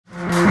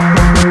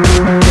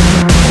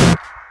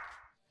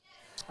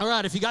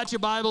right, if you got your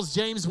Bibles,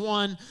 James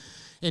 1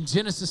 and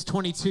Genesis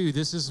 22.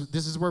 This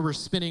is where we're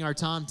spending our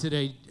time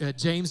today.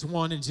 James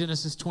 1 and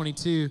Genesis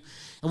 22.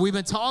 And we've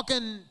been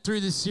talking through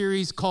this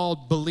series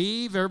called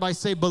Believe. Everybody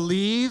say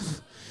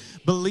believe.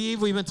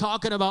 Believe. We've been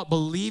talking about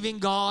believing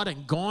God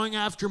and going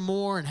after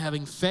more and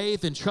having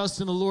faith and trust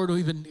in the Lord.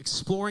 We've been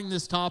exploring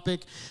this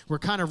topic. We're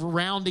kind of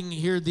rounding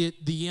here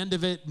the end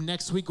of it.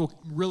 Next week will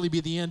really be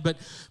the end. But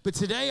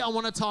today I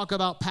want to talk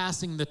about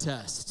passing the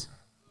test.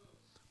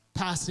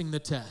 Passing the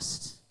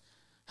test.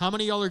 How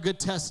many of y'all are good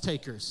test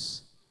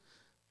takers?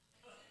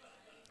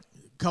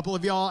 A couple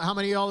of y'all. How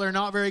many of y'all are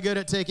not very good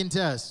at taking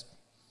tests?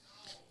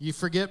 You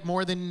forget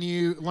more than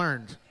you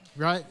learned,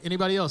 right?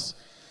 Anybody else?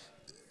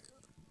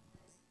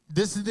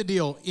 This is the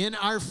deal. In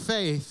our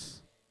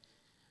faith,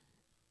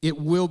 it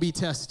will be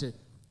tested.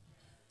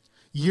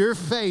 Your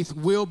faith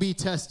will be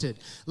tested.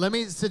 Let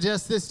me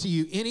suggest this to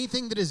you.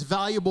 Anything that is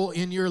valuable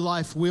in your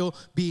life will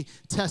be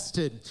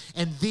tested.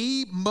 And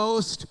the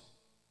most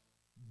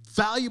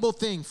valuable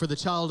thing for the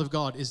child of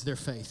God is their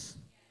faith.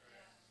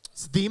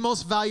 It's the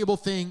most valuable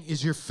thing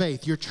is your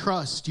faith, your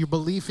trust, your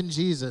belief in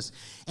Jesus.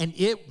 And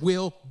it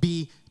will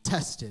be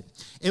tested.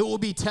 It will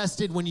be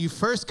tested when you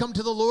first come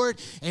to the Lord,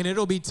 and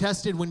it'll be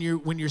tested when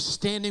you're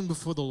standing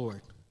before the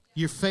Lord.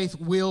 Your faith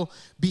will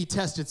be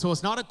tested. So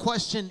it's not a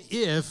question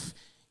if,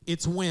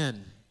 it's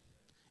when.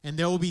 And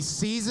there will be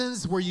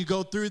seasons where you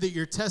go through that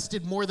you're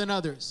tested more than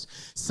others.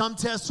 Some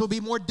tests will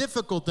be more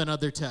difficult than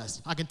other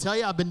tests. I can tell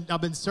you, I've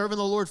been serving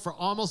the Lord for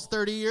almost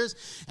 30 years,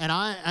 and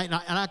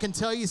I can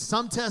tell you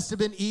some tests have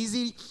been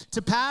easy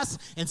to pass,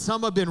 and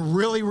some have been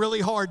really,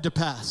 really hard to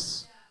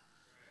pass.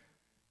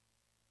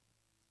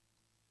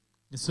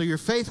 And so your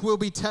faith will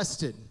be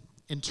tested.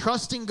 And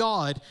trusting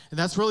God, and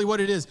that's really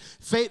what it is.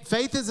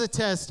 Faith is a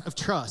test of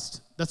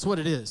trust. That's what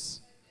it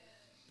is.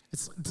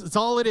 It's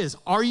all it is.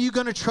 Are you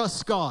going to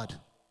trust God?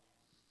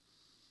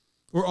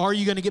 Or are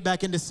you going to get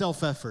back into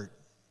self-effort?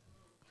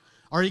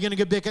 Are you going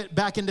to get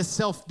back into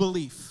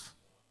self-belief?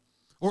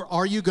 Or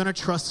are you going to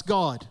trust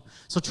God?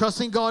 So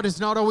trusting God is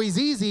not always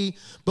easy,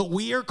 but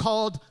we are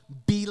called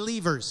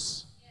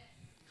believers.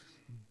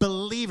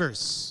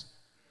 Believers.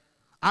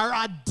 Our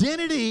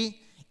identity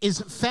is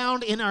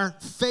found in our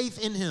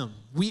faith in Him.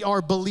 We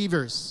are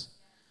believers.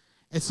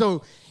 And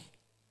so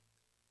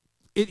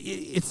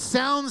it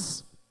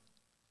sounds,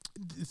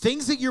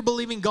 things that you're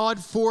believing God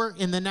for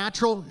in the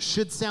natural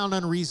should sound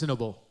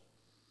unreasonable.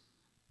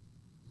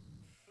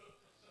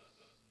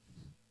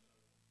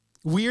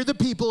 We are the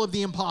people of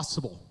the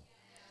impossible.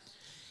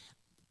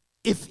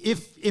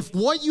 If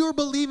what you're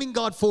believing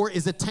God for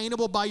is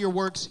attainable by your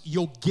works,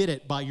 you'll get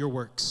it by your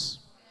works.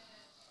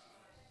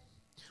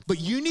 But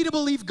you need to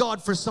believe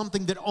God for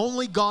something that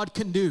only God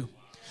can do.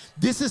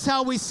 This is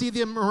how we see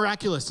the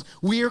miraculous.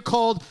 We are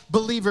called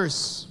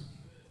believers.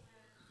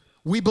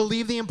 We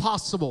believe the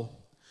impossible.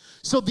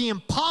 So the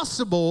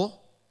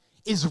impossible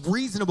is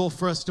reasonable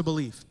for us to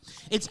believe.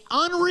 It's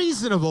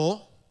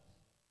unreasonable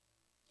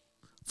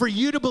for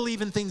you to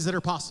believe in things that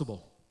are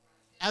possible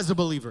as a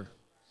believer.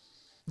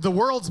 The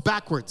world's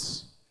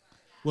backwards.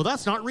 Well,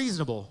 that's not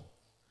reasonable.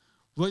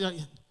 Well,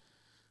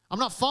 I'm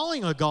not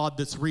following a God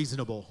that's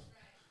reasonable.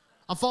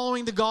 I'm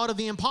following the God of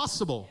the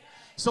impossible.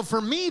 So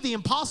for me, the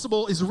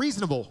impossible is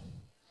reasonable.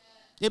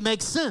 It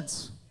makes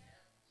sense.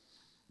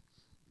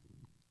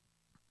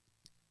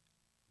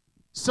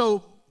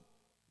 So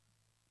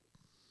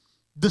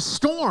the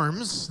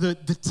storms, the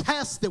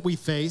tests that we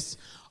face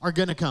are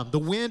going to come. The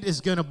wind is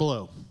going to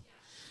blow.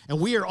 And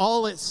we are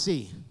all at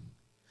sea.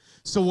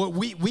 So what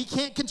we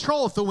can't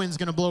control if the wind's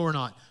going to blow or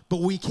not,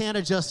 but we can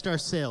adjust our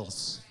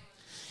sails.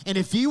 And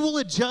if you will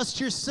adjust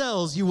your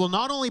sails, you will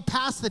not only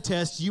pass the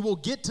test, you will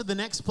get to the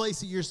next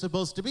place that you're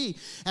supposed to be.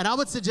 And I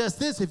would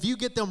suggest this, if you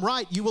get them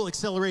right, you will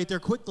accelerate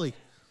there quickly.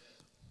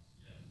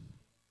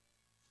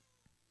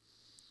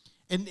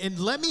 And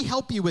let me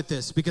help you with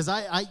this, because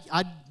I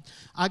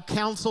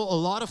counsel a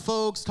lot of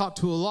folks, talk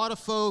to a lot of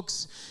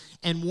folks,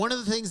 and one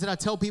of the things that I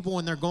tell people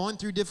when they're going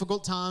through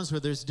difficult times, where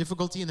there's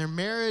difficulty in their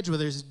marriage, where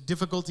there's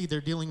difficulty,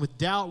 they're dealing with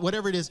doubt,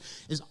 whatever it is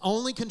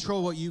only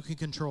control what you can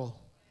control.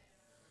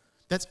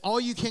 That's all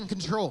you can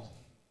control.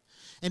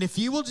 And if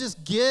you will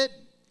just get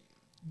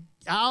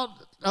out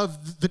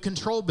of the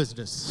control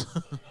business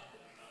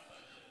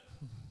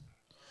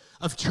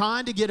of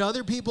trying to get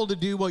other people to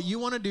do what you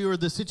want to do or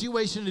the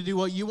situation to do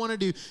what you want to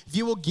do, if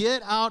you will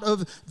get out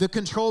of the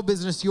control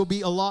business, you'll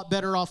be a lot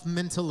better off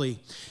mentally.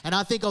 And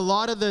I think a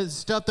lot of the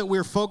stuff that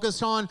we're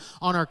focused on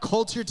our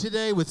culture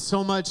today with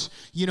so much,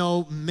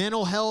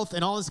 mental health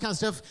and all this kind of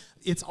stuff,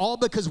 it's all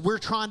because we're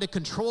trying to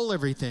control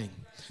everything.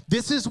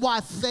 This is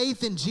why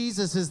faith in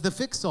Jesus is the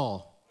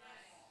fix-all.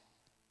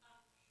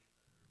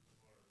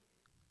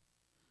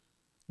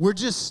 We're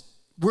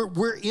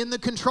in the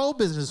control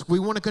business. We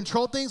want to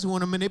control things. We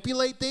want to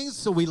manipulate things.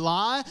 So we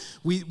lie.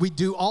 We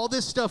do all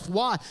this stuff.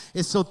 Why?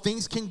 It's so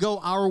things can go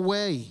our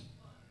way.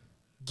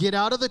 Get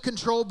out of the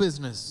control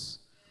business.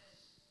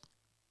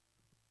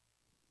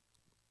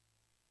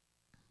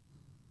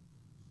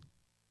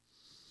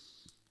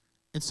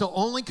 And so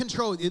only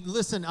control.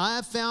 Listen, I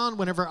have found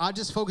whenever I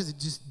just focus,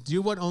 just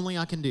do what only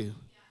I can do.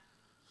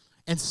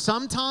 And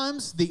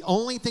sometimes the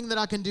only thing that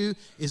I can do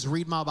is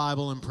read my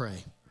Bible and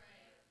pray.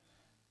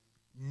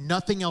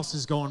 Nothing else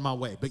is going my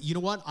way. But you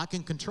know what? I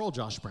can control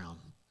Josh Brown.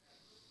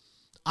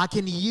 I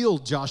can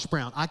yield Josh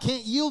Brown. I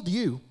can't yield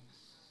you.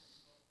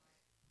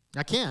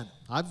 I can't.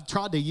 I've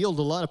tried to yield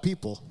a lot of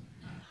people.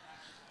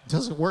 It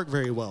doesn't work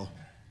very well.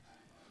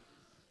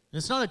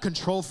 It's not a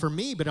control for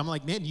me, but I'm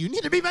like, man, you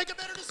need to be making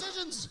better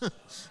decisions.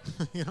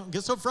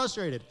 Get so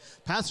frustrated.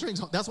 That's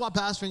why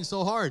pastoring is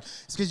so hard.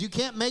 It's because you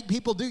can't make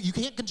people you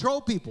can't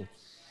control people.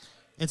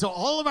 And so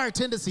all of our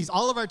tendencies,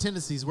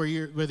 whether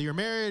you're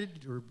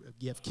married or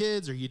you have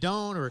kids or you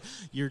don't, or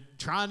you're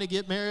trying to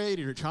get married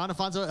or you're trying to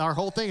find something, our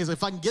whole thing is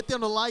if I can get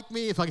them to like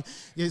me,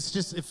 it's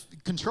just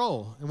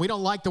control. And we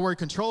don't like the word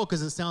control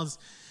because it sounds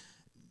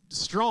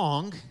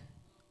strong,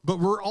 but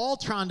we're all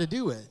trying to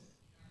do it.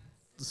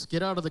 Let's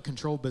get out of the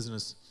control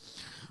business.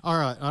 All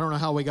right, I don't know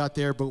how we got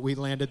there, but we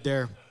landed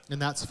there,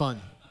 and that's fun.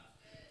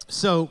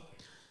 So,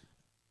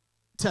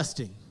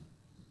 testing.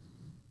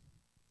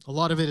 A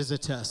lot of it is a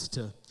test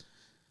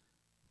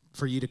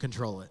for you to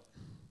control it.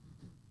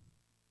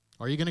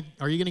 Are you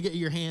gonna get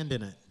your hand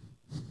in it?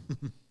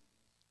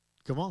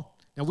 Come on.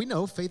 Now we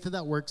know faith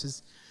that works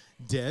is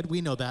dead.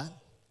 We know that.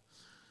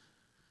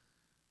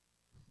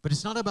 But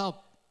it's not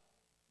about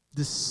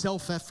this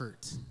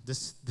self-effort,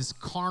 this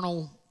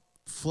carnal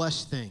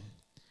flesh thing.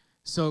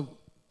 So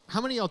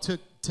how many of y'all took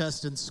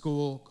tests in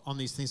school on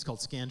these things called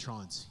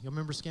Scantrons? You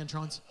remember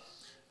Scantrons?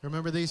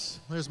 Remember these?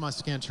 There's my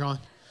Scantron.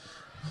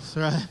 That's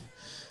right.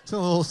 It's a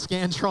little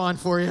Scantron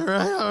for you,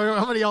 right?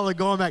 How many of y'all are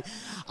going back?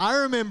 I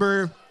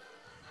remember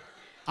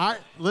when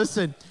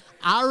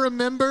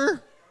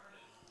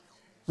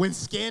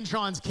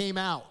Scantrons came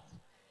out.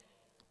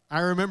 I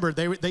remember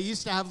they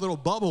used to have little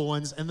bubble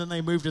ones, and then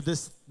they moved to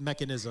this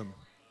mechanism.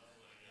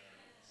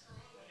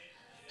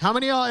 How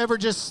many of y'all ever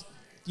just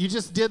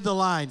did the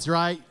lines,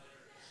 right?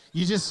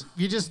 You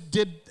just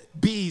did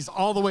B's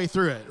all the way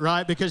through it,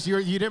 right? Because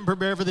you didn't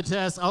prepare for the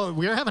test. Oh,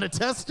 we're having a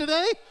test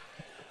today?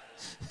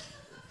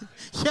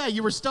 Yeah,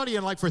 you were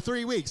studying like for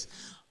 3 weeks.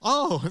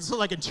 Oh, so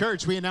like in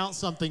church, we announced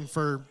something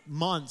for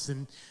months,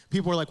 and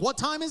people were like, what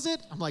time is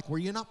it? I'm like, were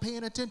you not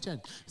paying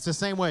attention? It's the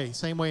same way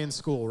in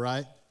school,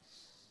 right?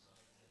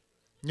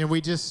 And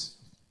we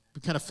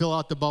kind of fill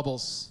out the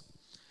bubbles.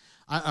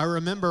 I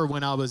remember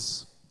when I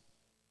was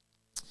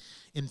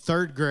in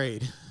 3rd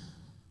grade,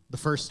 the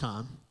first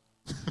time.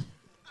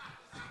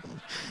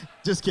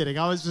 Just kidding.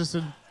 There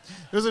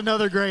was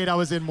another grade I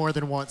was in more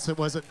than once. It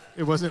wasn't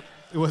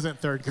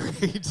 3rd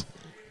grade.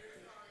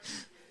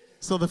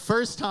 So the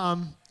first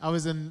time I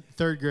was in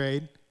 3rd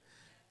grade,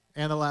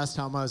 and the last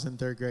time I was in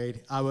 3rd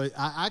grade, I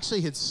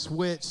actually had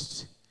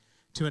switched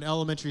to an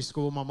elementary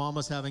school. My mom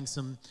was having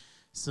some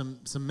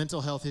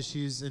mental health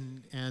issues,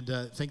 and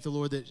thank the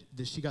Lord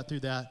that she got through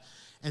that.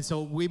 And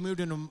so we moved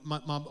into,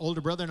 my older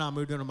brother and I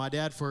moved into my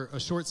dad for a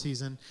short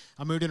season.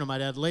 I moved into my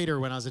dad later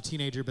when I was a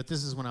teenager, but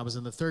this is when I was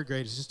in the 3rd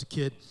grade. It's just a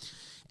kid.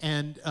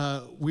 And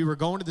we were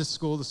going to this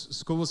school. The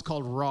school was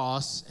called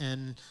Ross,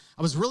 and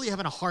I was really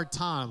having a hard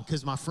time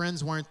because my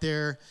friends weren't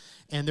there,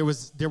 and there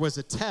was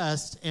a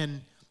test,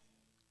 and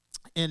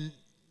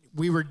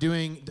we were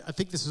doing, I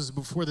think this was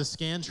before the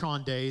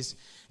Scantron days,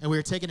 and we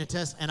were taking a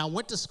test, and I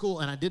went to school,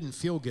 and I didn't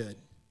feel good.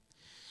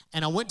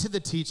 And I went to the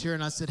teacher,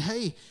 and I said,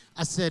 hey,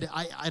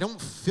 I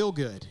don't feel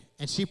good.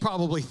 And she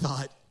probably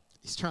thought,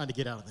 he's trying to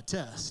get out of the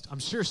test. I'm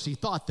sure she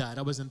thought that.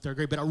 I was in 3rd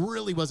grade, but I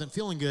really wasn't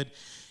feeling good.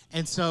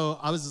 And so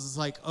I was just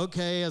like,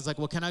 okay. I was like,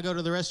 well, can I go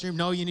to the restroom?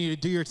 No, you need to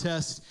do your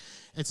test.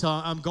 And so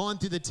I'm going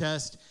through the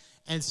test.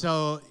 And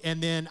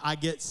then I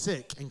get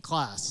sick in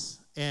class.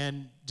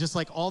 And just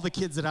like all the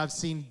kids that I've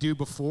seen do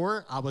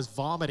before, I was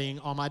vomiting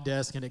on my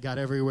desk, and it got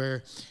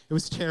everywhere. It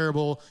was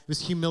terrible. It was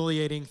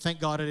humiliating.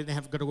 Thank God I didn't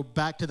have to go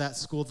back to that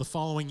school the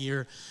following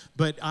year.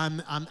 But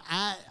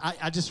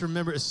I just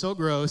remember it's so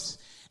gross,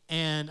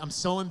 and I'm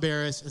so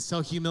embarrassed and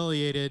so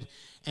humiliated.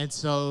 And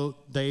so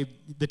the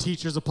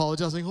teachers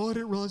apologizing, oh, I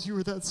didn't realize you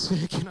were that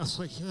sick. And I was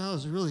like, yeah, I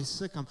was really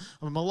sick.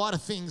 I'm a lot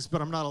of things,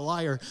 but I'm not a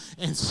liar.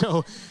 And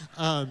so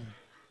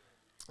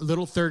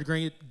little third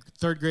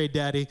grade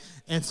daddy.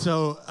 And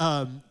so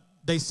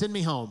they send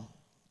me home.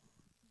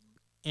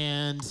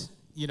 And,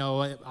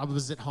 I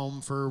was at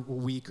home for a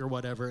week or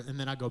whatever, and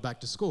then I go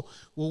back to school.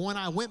 Well, when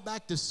I went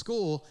back to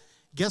school,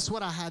 guess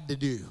what I had to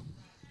do?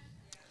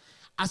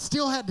 I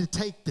still had to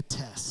take the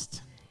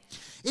test.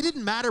 It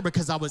didn't matter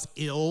because I was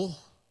ill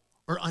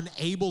or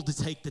unable to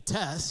take the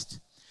test.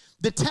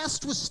 The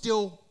test was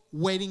still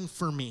waiting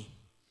for me.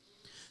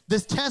 The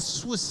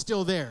test was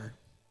still there.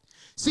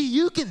 See,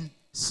 you can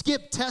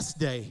skip test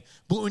day,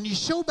 but when you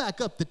show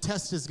back up, the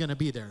test is going to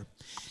be there.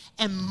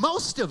 And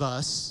most of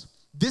us,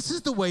 this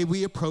is the way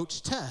we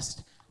approach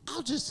test.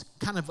 I'll just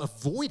kind of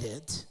avoid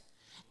it,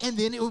 and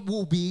then it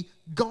will be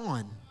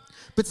gone.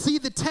 But see,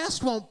 the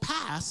test won't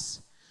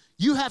pass.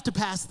 You have to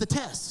pass the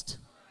test.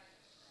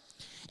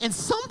 And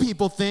some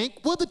people think,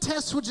 well, the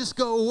test will just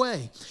go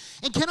away.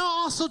 And can I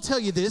also tell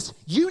you this?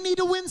 You need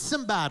to win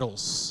some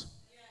battles.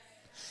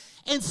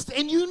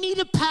 And you need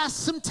to pass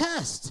some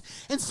tests.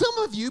 And some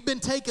of you have been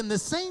taking the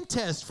same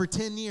test for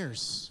 10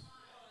 years.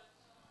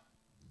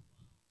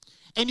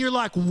 And you're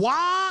like,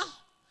 why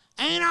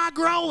ain't I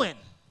growing?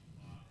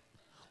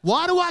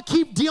 Why do I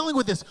keep dealing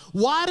with this?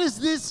 Why does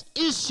this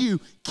issue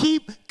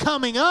keep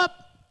coming up?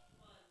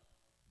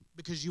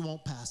 Because you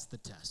won't pass the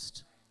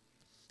test.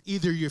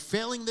 Either you're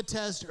failing the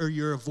test or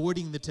you're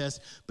avoiding the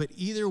test, but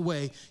either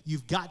way,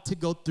 you've got to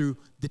go through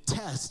the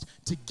test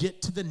to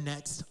get to the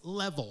next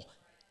level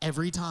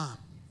every time.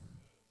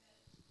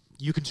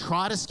 You can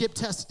try to skip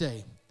test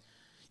day.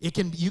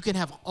 You can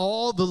have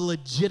all the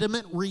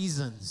legitimate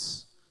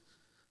reasons.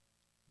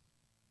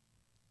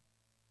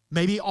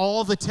 Maybe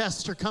all the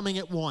tests are coming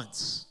at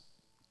once.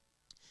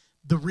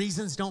 The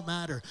reasons don't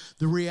matter.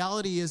 The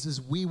reality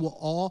is we will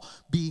all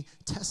be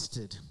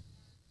tested.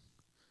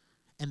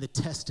 And the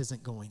test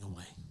isn't going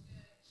away.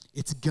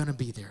 It's going to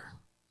be there.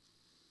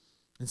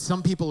 And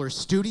some people are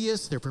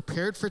studious. They're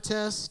prepared for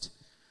test.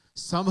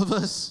 Some of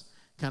us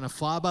kind of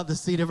fly by the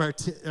seat of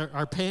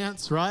our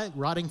pants, right?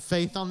 Writing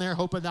faith on there,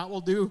 hoping that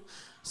will do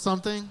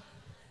something.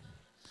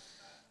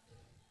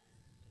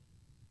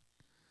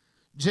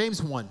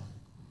 James 1.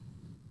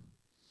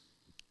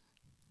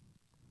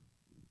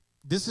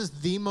 This is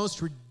the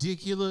most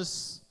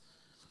ridiculous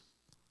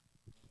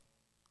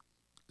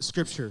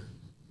scripture.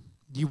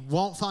 You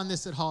won't find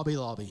this at Hobby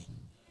Lobby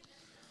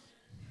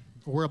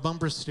or a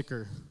bumper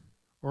sticker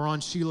or on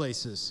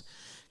shoelaces.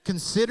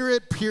 Consider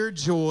it pure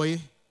joy,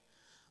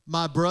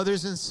 my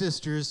brothers and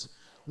sisters,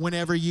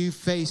 whenever you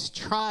face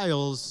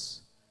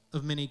trials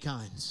of many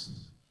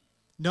kinds.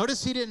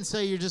 Notice he didn't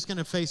say you're just going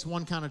to face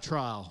one kind of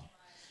trial.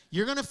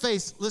 You're going to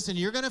face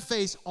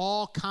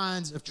all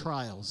kinds of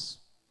trials.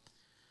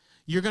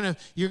 You're going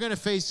to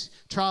face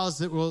trials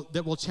that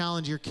will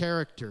challenge your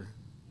character.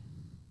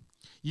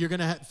 You're going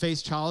to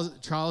face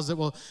trials that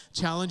will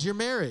challenge your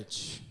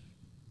marriage.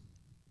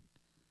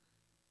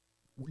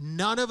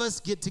 None of us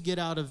get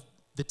out of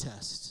the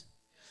test.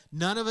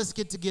 None of us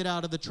get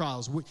out of the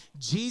trials.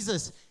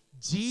 Jesus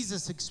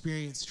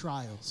experienced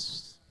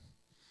trials.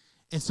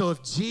 And so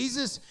if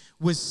Jesus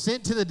was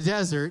sent to the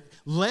desert,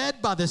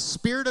 led by the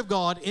Spirit of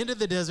God into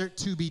the desert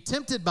to be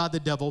tempted by the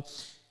devil,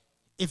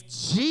 if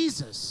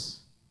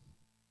Jesus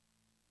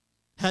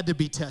had to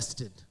be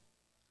tested,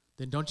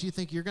 then don't you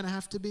think you're going to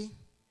have to be?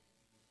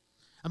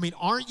 I mean,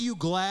 aren't you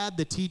glad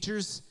the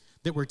teachers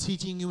that were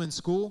teaching you in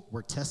school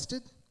were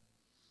tested?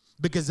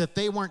 Because if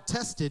they weren't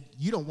tested,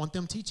 you don't want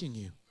them teaching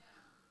you.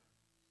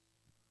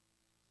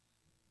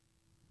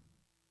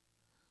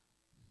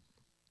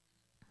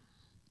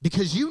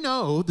 Because you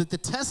know that the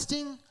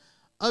testing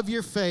of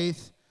your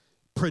faith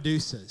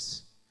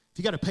produces. If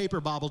you got a paper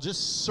Bible,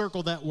 just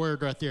circle that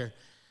word right there.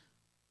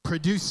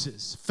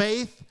 Produces.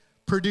 Faith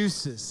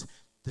produces.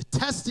 The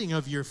testing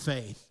of your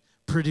faith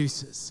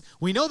produces.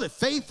 We know that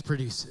faith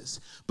produces,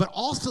 but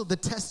also the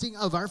testing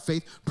of our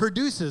faith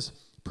produces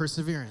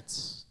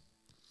perseverance.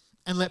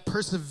 And let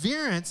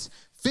perseverance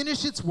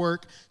finish its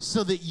work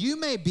so that you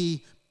may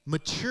be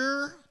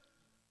mature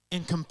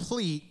and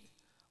complete,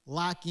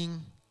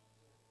 lacking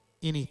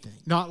anything.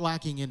 Not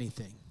lacking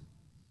anything.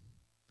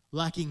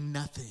 Lacking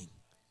nothing.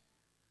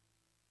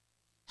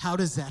 How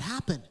does that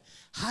happen?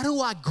 How do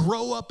I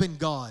grow up in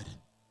God?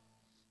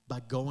 By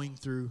going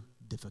through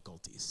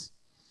difficulties.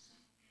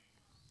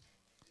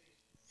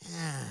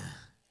 Yeah.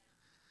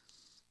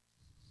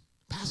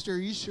 Pastor, are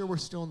you sure we're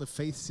still in the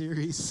faith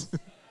series?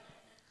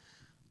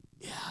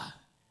 Yeah.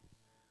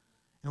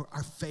 And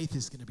our faith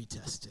is going to be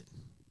tested.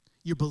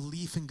 Your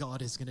belief in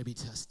God is going to be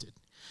tested.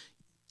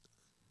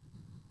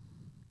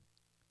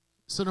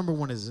 So number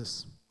one is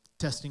this.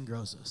 Testing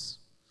grows us.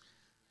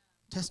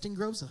 Testing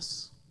grows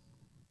us.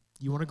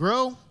 You want to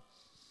grow?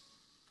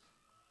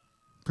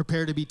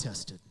 Prepare to be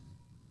tested.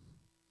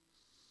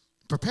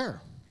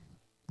 Prepare.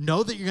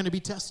 Know that you're going to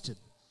be tested.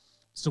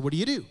 So what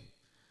do?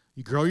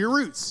 You grow your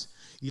roots.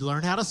 You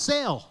learn how to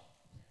sail.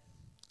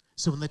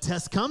 So when the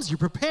test comes, you're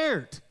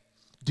prepared.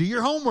 Do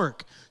your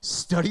homework.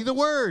 Study the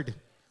Word.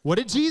 What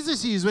did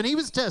Jesus use when he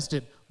was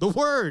tested? The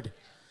Word.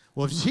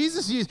 Well, if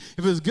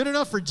it was good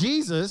enough for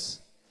Jesus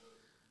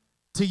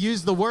to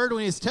use the Word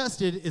when he's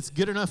tested, it's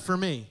good enough for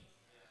me.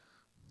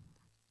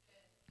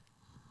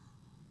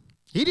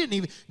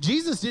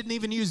 Jesus didn't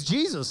even use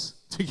Jesus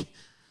to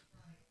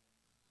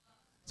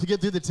get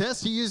through the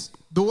test. He used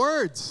the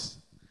words.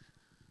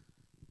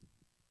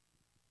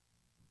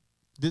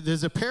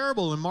 There's a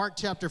parable in Mark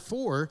chapter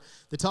 4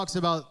 that talks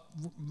about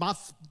my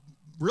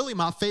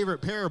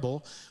favorite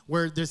parable,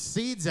 where there's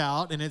seeds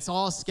out and it's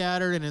all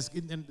scattered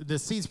and the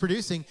seeds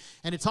producing,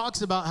 and it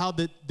talks about how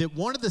that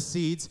one of the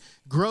seeds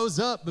grows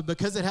up, but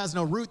because it has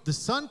no root, the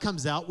sun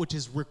comes out, which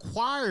is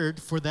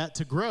required for that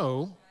to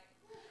grow.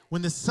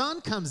 When the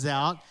sun comes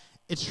out,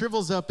 it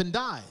shrivels up and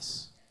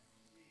dies.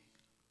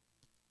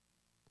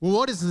 Well,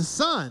 what is the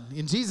sun?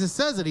 And Jesus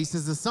says it. He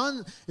says the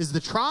sun is the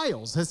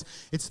trials.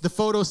 It's the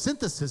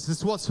photosynthesis.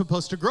 It's what's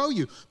supposed to grow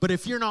you. But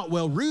if you're not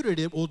well rooted,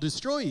 it will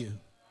destroy you.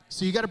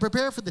 So you got to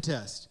prepare for the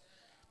test,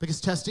 because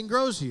testing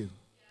grows you.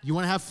 You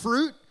want to have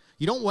fruit?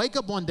 You don't wake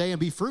up one day and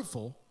be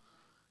fruitful.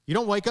 You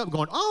don't wake up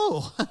going,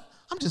 oh,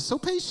 I'm just so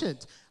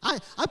patient. I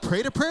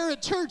prayed a prayer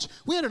at church.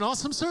 We had an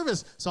awesome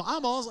service. So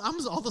I'm all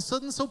of a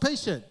sudden so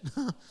patient.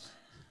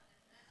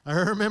 I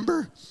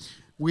remember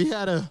we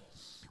had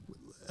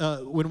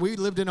when we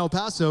lived in El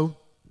Paso,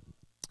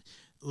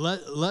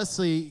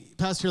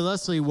 Pastor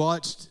Leslie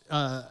watched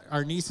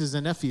our nieces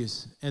and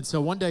nephews. And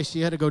so one day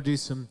she had to go do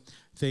some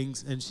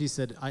things, and she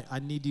said, I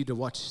need you to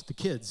watch the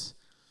kids.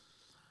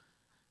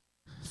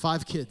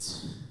 5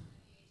 kids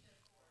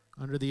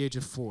under the age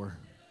of 4.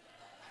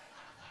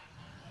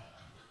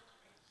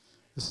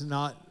 This is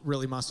not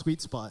really my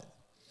sweet spot.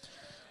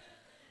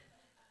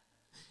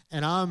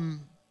 And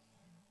I'm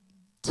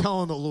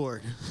telling the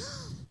Lord,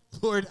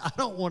 Lord, I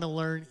don't want to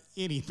learn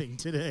anything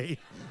today.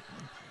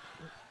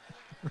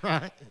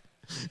 Right?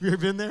 You ever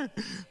been there?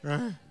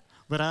 Right?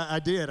 But I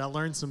did. I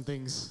learned some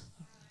things,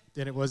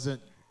 and it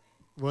wasn't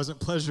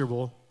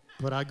pleasurable,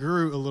 but I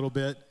grew a little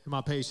bit in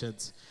my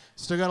patience.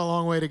 Still got a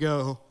long way to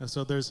go, and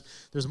so there's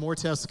more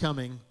tests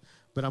coming,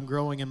 but I'm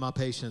growing in my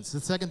patience. The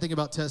second thing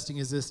about testing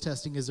is this: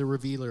 testing is a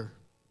revealer.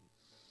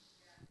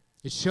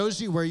 It shows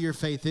you where your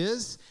faith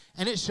is,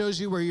 and it shows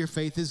you where your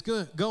faith is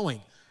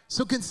going.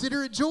 So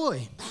consider it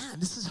joy. Man,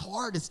 this is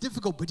hard. It's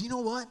difficult, but you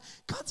know what?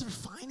 God's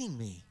refining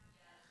me.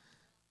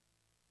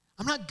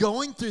 I'm not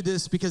going through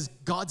this because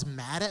God's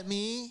mad at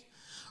me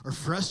or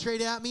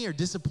frustrated at me or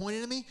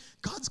disappointed in me.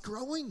 God's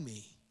growing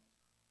me.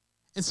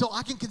 And so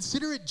I can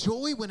consider it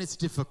joy when it's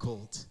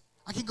difficult.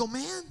 I can go,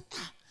 man,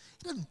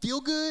 it doesn't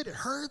feel good. It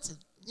hurts,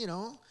 you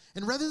know.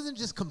 And rather than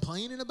just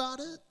complaining about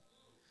it,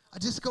 I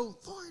just go,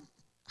 Lord,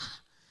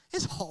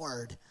 it's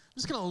hard. I'm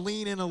just going to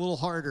lean in a little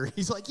harder.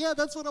 He's like, yeah,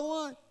 that's what I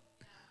want.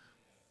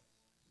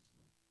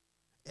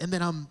 And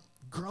then I'm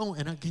growing,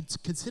 and I can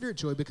consider it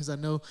joy because I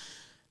know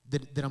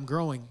that I'm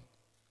growing.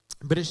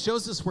 But it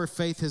shows us where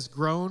faith has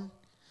grown.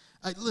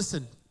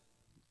 Listen,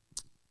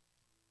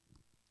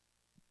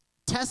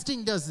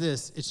 testing does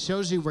this. It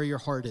shows you where your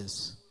heart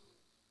is.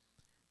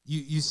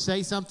 You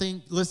say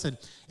something. Listen,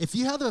 if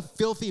you have a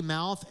filthy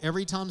mouth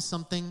every time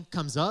something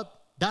comes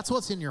up, that's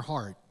what's in your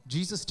heart.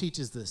 Jesus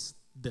teaches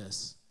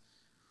this.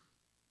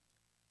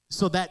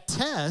 So that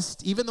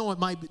test, even though it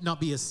might not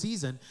be a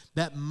season,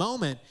 that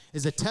moment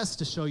is a test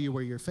to show you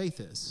where your faith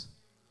is.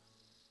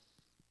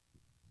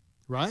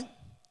 Right?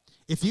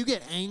 If you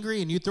get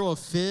angry and you throw a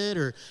fit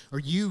or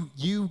you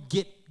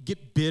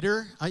get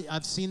bitter,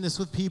 I've seen this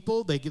with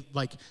people. They get,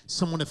 like,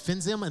 someone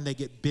offends them and they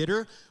get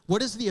bitter.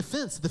 What is the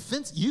offense? The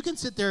offense, you can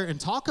sit there and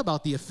talk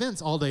about the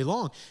offense all day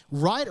long.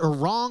 Right or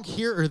wrong,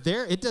 here or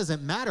there, it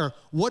doesn't matter.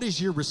 What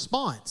is your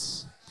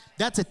response?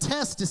 That's a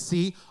test to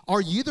see,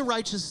 are you the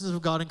righteousness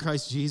of God in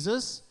Christ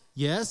Jesus?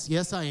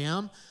 Yes, I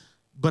am.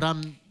 But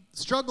I'm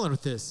struggling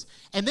with this.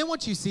 And then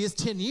what you see is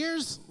 10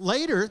 years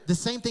later, the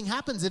same thing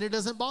happens and it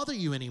doesn't bother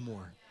you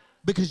anymore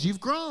because you've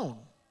grown.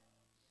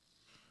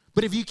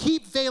 But if you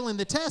keep failing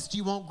the test,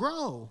 you won't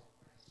grow.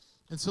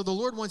 And so the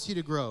Lord wants you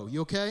to grow.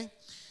 You okay?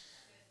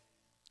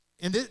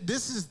 And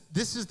this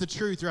is the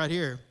truth right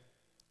here.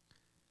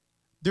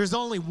 There's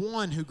only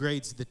one who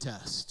grades the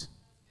test.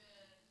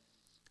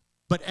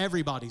 But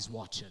everybody's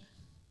watching.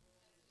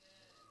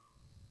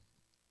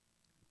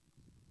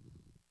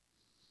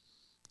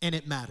 And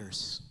it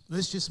matters.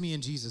 It's just me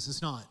and Jesus.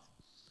 It's not.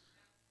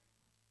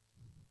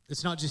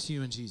 It's not just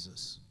you and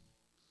Jesus.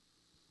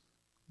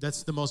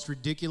 That's the most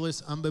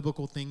ridiculous,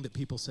 unbiblical thing that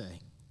people say.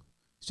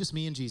 It's just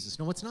me and Jesus.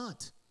 No, it's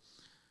not.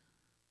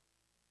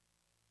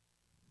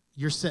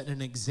 You're setting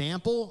an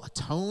example, a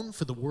tone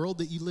for the world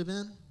that you live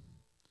in.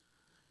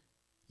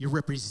 You're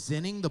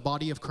representing the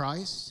body of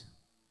Christ.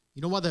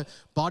 You know why the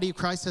body of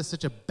Christ has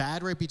such a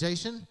bad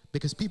reputation?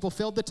 Because people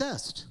failed the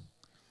test.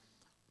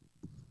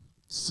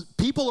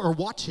 People are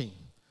watching.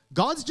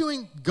 God is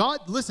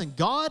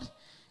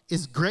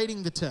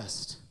grading the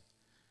test,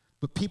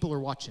 but people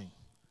are watching.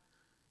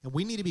 And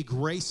we need to be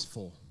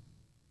graceful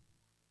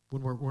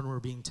when we're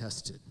being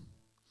tested.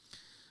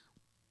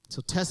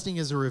 So testing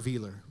is a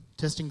revealer.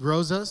 Testing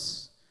grows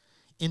us.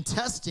 In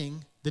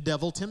testing, the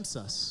devil tempts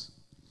us.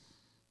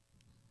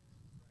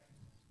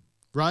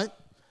 Right?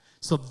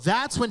 So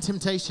that's when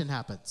temptation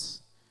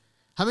happens.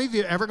 How many of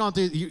you have ever gone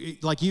through,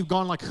 you've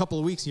gone like a couple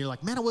of weeks and you're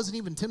like, man, I wasn't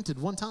even tempted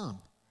one time.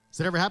 Does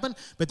that ever happen?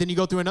 But then you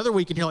go through another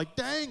week and you're like,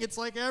 dang, it's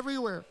like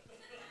everywhere.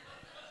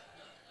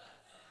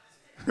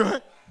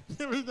 Right?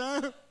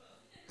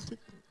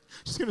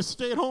 Just going to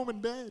stay at home in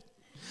bed.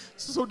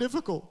 This is so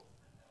difficult.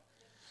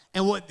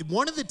 And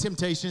one of the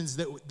temptations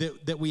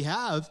that we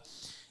have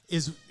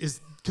is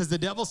because the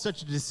devil's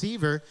such a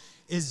deceiver,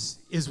 is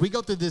we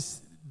go through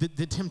this,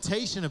 the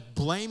temptation of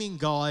blaming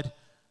God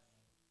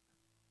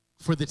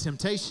for the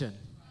temptation.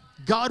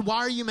 God, why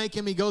are you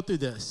making me go through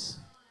this?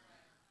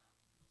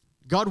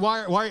 God,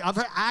 why?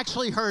 I've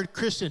actually heard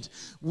Christians,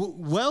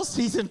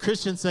 well-seasoned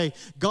Christians say,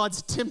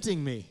 God's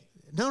tempting me.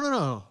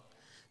 No.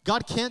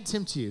 God can't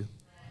tempt you.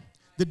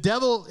 The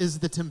devil is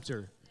the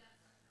tempter.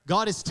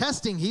 God is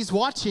testing. He's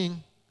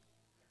watching.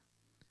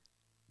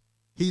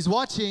 He's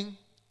watching.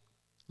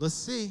 Let's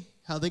see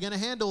how they're going to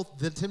handle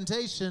the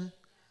temptation.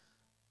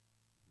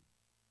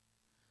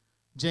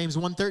 James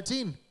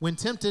 1:13, when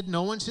tempted,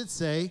 no one should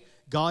say,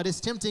 God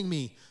is tempting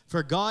me.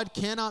 For God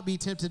cannot be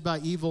tempted by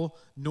evil,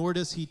 nor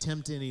does he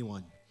tempt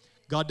anyone.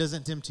 God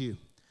doesn't tempt you.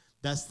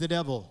 That's the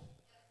devil.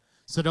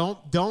 So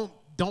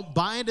don't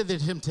buy into the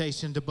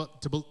temptation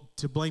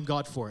to blame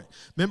God for it.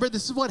 Remember,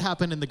 this is what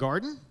happened in the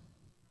garden,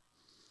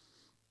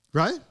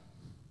 right?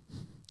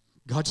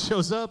 God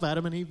shows up,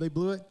 Adam and Eve, they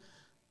blew it,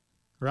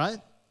 right?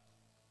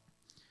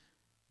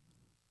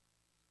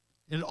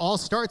 And it all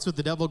starts with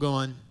the devil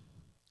going,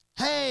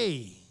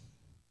 hey,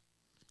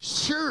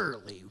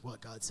 surely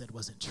what God said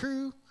wasn't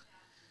true.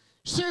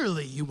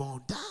 Surely you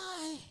won't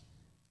die.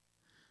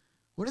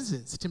 What is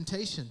it? It's a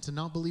temptation to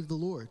not believe the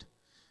Lord.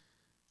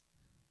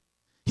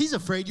 He's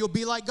afraid you'll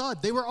be like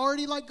God. They were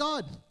already like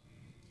God.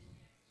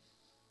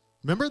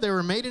 Remember, they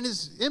were made in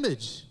his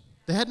image.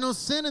 They had no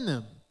sin in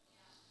them.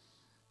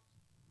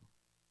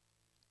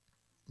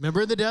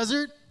 Remember in the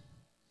desert?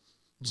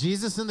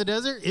 Jesus in the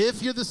desert,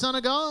 if you're the Son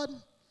of God.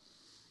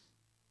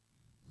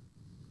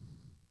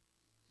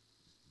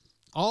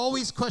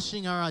 Always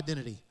questioning our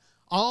identity.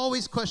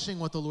 Always questioning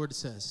what the Lord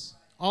says.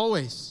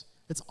 Always.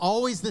 It's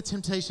always the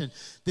temptation.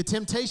 The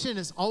temptation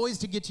is always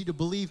to get you to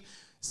believe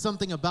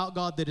something about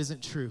God that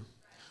isn't true,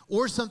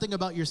 or something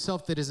about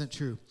yourself that isn't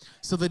true.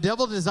 So the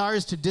devil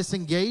desires to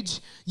disengage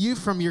you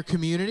from your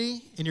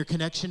community and your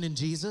connection in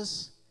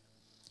Jesus.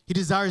 He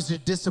desires to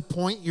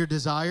disappoint your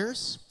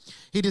desires.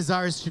 He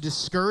desires to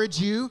discourage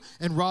you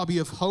and rob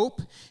you of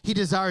hope. He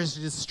desires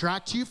to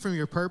distract you from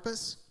your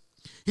purpose.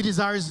 He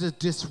desires to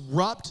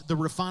disrupt the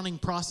refining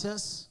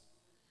process.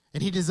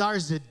 And he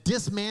desires to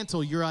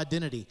dismantle your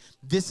identity.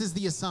 This is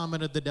the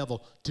assignment of the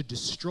devil, to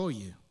destroy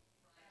you.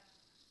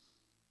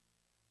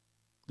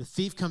 The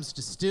thief comes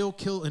to steal,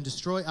 kill, and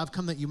destroy. I've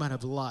come that you might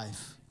have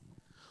life.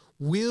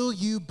 Will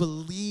you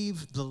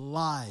believe the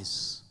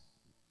lies?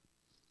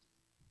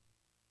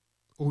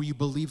 Or will you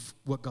believe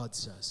what God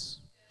says?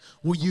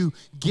 Will you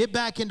get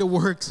back into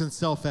works and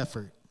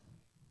self-effort?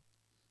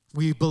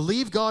 Will you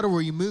believe God, or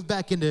will you move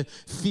back into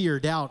fear,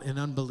 doubt, and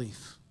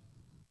unbelief?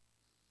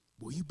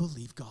 Will you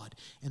believe God?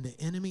 And the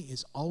enemy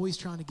is always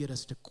trying to get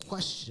us to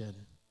question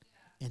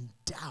and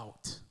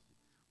doubt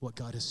what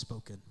God has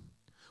spoken,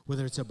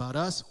 whether it's about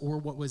us or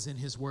what was in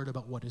his word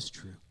about what is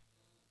true.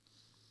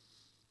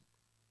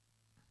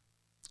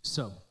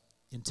 So,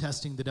 in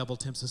testing, the devil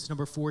tempts us.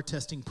 Number 4,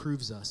 testing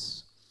proves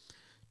us.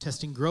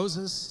 Testing grows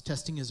us.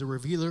 Testing is a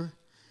revealer.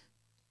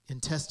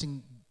 In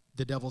testing,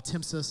 the devil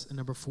tempts us. And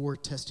number 4,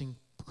 testing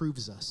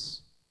proves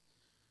us.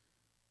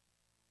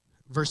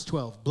 Verse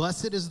 12,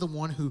 blessed is the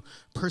one who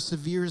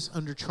perseveres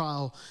under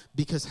trial,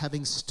 because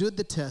having stood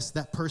the test,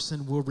 that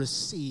person will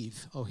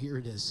receive, oh, here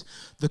it is,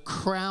 the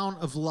crown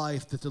of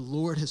life that the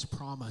Lord has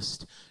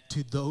promised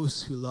to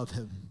those who love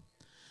him.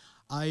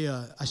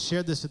 I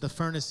shared this at the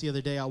furnace the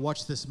other day. I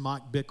watched this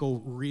Mike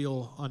Bickle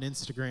reel on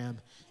Instagram,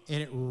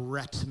 and it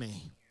wrecked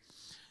me.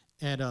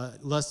 And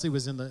Leslie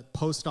was in the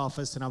post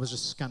office, and I was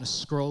just kind of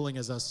scrolling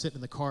as I was sitting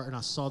in the car, and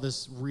I saw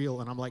this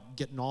reel, and I'm like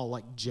getting all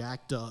like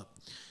jacked up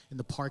in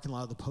the parking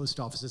lot of the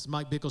post office. As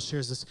Mike Bickle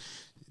shares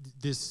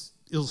this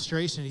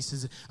illustration, he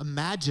says,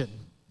 imagine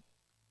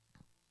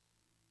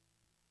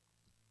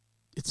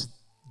it's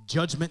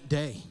Judgment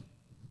Day,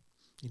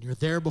 and you're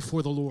there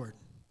before the Lord.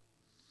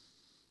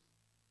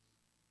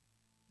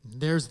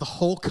 And there's the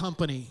whole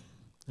company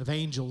of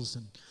angels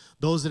and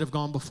those that have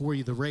gone before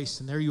you, the race,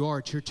 and there you are,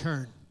 it's your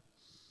turn.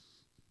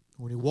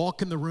 When you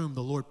walk in the room,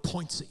 the Lord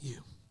points at you,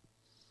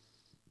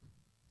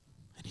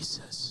 and he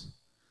says,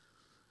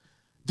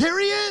 there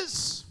he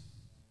is.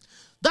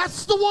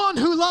 That's the one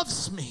who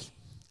loves me.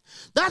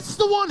 That's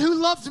the one who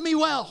loved me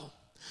well.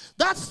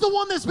 That's the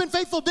one that's been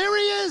faithful. There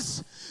he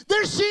is.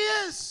 There she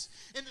is.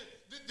 And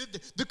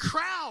the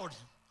crowd,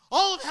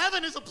 all of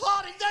heaven is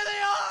applauding. There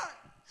they are.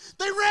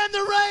 They ran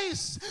the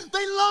race.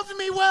 They loved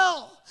me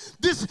well.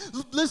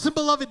 Listen,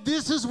 beloved,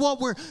 this is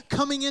what we're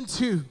coming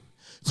into.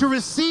 To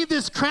receive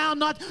this crown,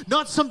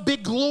 not some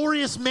big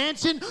glorious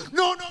mansion.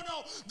 No.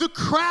 The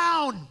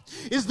crown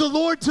is the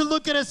Lord to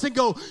look at us and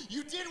go,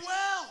 you did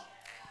well.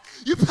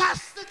 You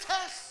passed the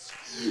test.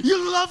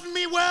 You loved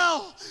me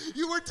well.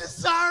 You were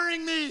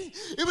desiring me.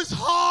 It was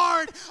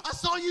hard. I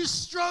saw you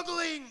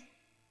struggling.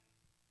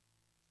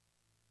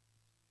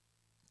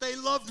 They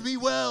loved me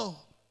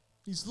well.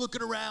 He's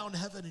looking around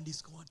heaven and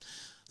he's going,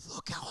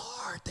 look how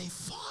hard they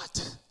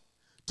fought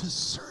to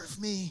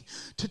serve me,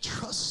 to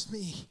trust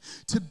me,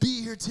 to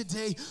be here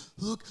today.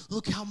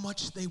 Look how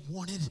much they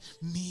wanted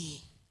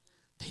me.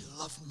 They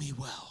loved me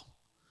well.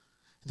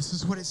 This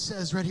is what it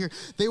says right here.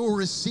 They will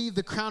receive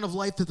the crown of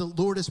life that the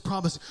Lord has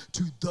promised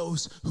to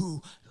those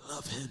who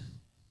love him.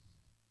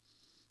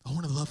 I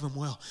want to love him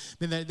well.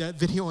 Man, that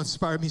video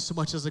inspired me so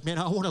much. I was like, man,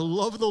 I want to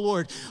love the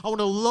Lord. I want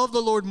to love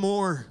the Lord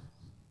more.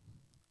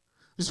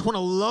 I just want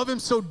to love him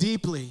so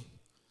deeply.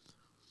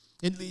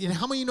 And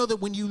how many of you know that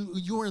when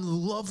you are in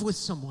love with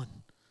someone,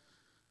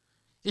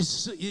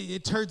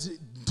 it turns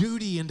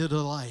duty into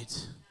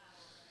delight?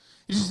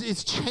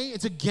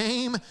 It's a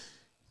game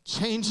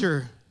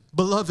changer.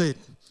 Beloved,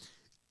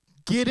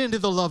 get into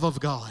the love of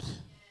God.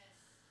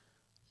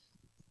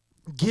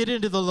 get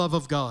into the love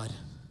of God.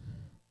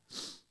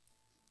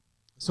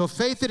 So a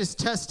faith that is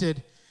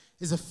tested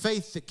is a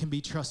faith that can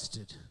be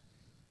trusted.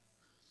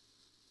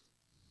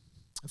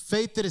 A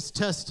faith that is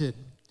tested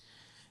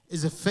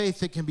is a faith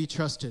that can be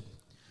trusted.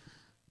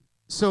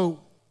 So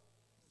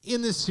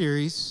in this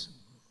series,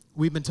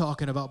 we've been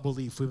talking about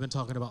belief. We've been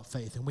talking about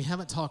faith. And we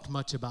haven't talked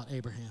much about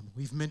Abraham.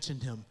 We've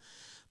mentioned him.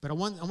 But I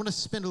want to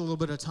spend a little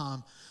bit of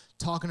time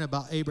talking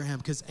about Abraham,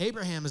 because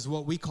Abraham is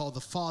what we call the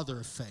father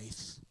of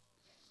faith.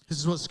 This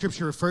is what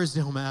Scripture refers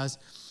to him as.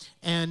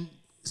 And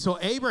so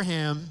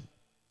Abraham,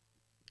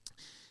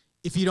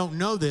 if you don't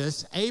know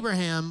this,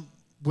 Abraham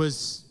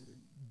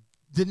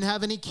didn't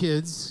have any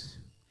kids.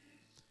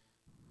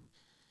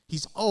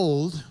 He's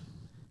old.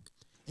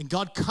 And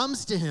God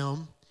comes to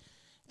him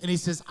and he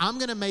says, I'm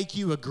going to make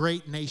you a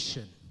great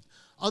nation.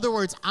 In other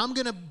words, I'm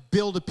going to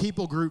build a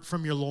people group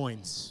from your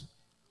loins.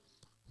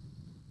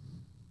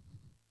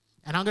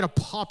 And I'm going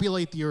to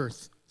populate the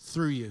earth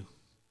through you.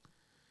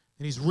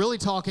 And he's really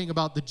talking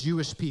about the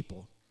Jewish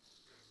people.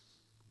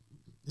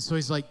 And so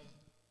he's like,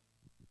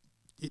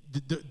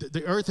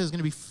 the earth is going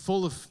to be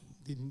full of,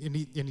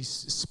 and he's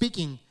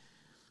speaking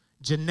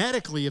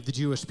genetically of the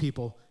Jewish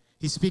people.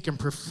 He's speaking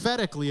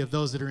prophetically of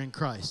those that are in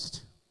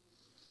Christ.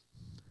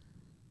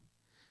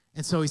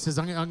 And so he says,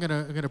 I'm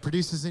going to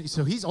produce this.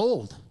 So he's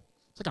old.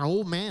 It's like an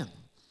old man.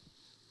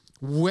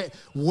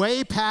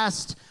 Way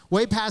past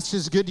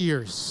his good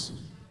years.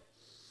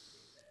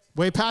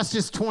 Way past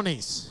his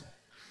 20s.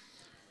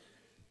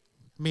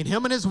 I mean,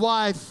 him and his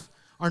wife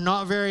are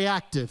not very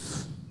active.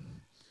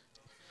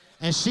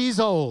 And she's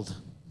old.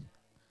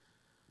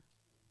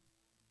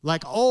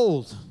 Like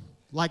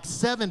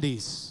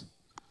 70s.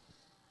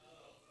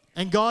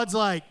 And God's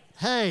like,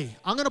 hey,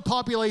 I'm going to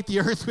populate the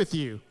earth with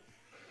you.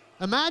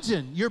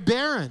 Imagine, you're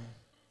barren.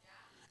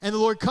 And the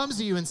Lord comes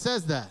to you and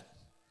says that.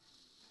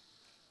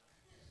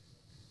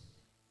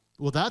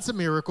 Well, that's a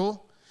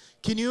miracle.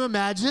 Can you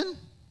imagine?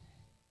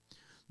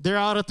 They're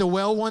out at the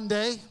well one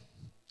day.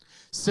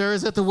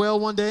 Sarah's at the well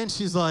one day, and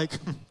she's like,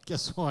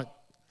 guess what?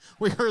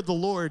 We heard the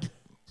Lord.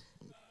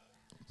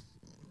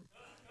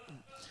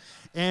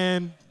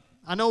 And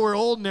I know we're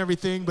old and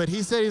everything, but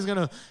he said he's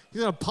gonna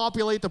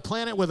populate the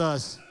planet with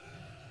us.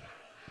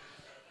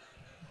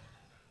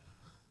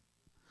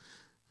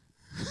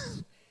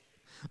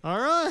 All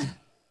right.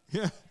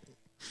 Yeah.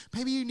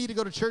 Maybe you need to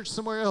go to church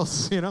somewhere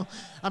else,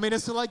 I mean,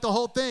 it's like the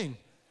whole thing.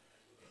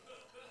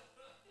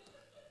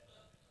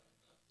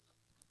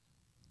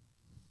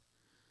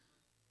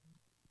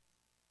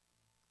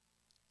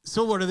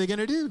 So what are they going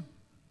to do?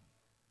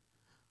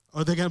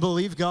 Are they going to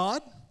believe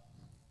God?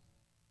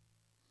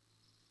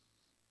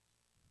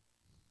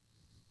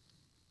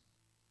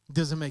 It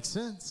doesn't make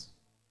sense.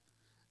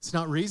 It's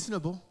not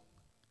reasonable.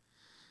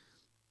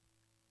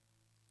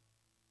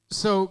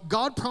 So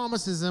God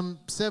promises him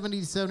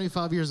 70 to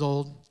 75 years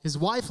old. His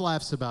wife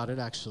laughs about it,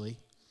 actually.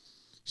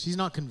 She's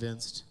not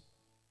convinced.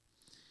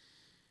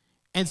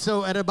 And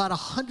so at about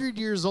 100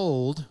 years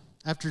old,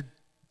 after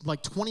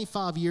like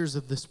 25 years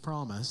of this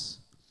promise,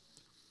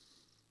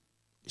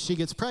 she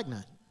gets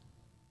pregnant.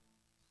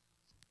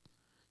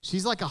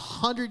 She's like a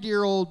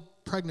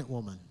 100-year-old pregnant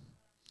woman.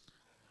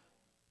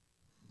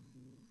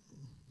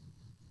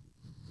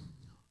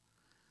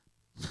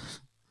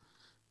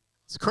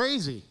 It's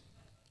crazy.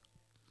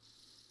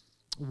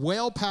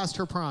 Well past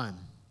her prime.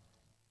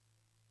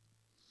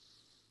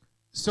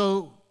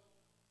 So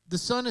the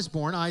son is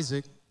born,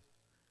 Isaac,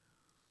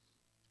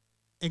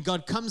 and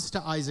God comes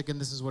to Isaac,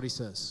 and this is what he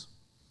says.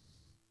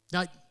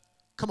 Now,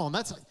 come on,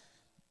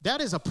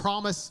 that is a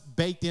promise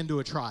baked into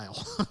a trial.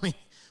 I mean,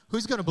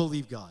 who's going to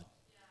believe God?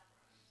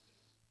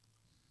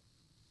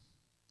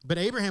 But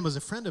Abraham was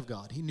a friend of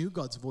God. He knew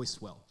God's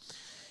voice well.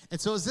 And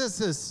so it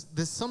says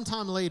this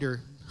sometime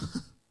later,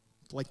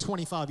 like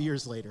 25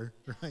 years later,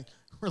 right?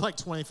 Or like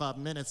 25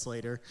 minutes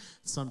later,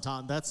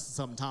 sometime. That's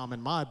sometime in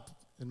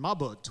my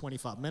book.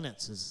 25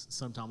 minutes is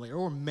sometime later,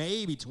 or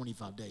maybe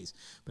 25 days,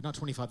 but not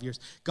 25 years.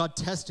 God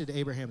tested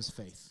Abraham's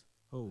faith.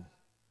 Oh.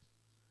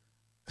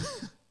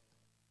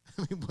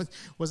 I mean,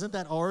 wasn't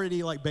that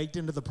already like baked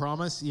into the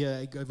promise?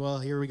 Yeah, well,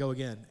 here we go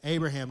again.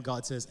 Abraham,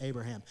 God says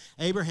Abraham.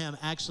 Abraham,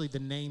 actually, the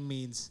name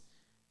means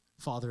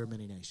father of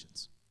many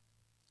nations.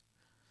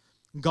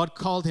 God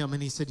called him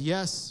and he said,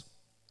 yes,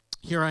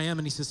 here I am.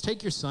 And he says,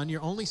 take your son,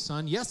 your only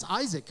son, yes,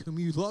 Isaac, whom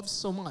you love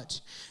so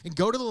much, and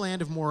go to the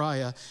land of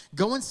Moriah.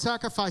 Go and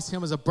sacrifice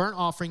him as a burnt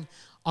offering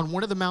on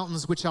one of the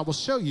mountains which I will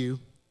show you.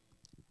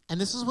 And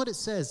this is what it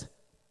says,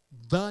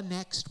 the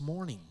next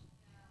morning.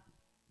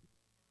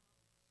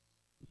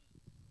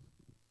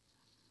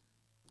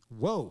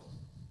 Whoa.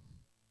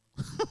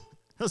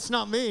 That's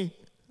not me.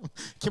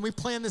 Can we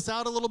plan this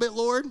out a little bit,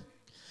 Lord?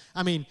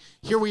 I mean,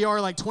 here we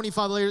are like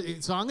 25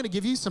 later, so I'm going to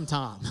give you some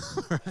time.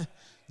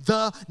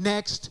 The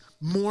next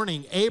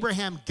morning,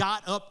 Abraham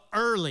got up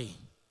early.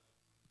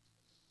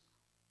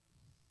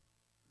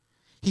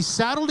 He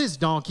saddled his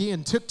donkey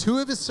and took 2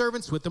 of his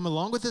servants with him,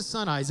 along with his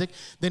son Isaac.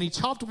 Then he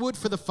chopped wood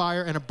for the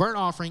fire and a burnt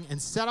offering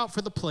and set out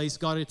for the place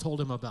God had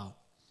told him about.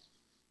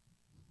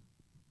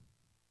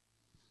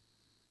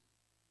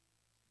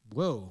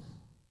 Whoa.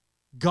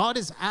 God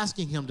is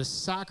asking him to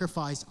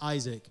sacrifice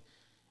Isaac,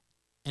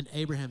 and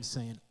Abraham's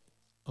saying,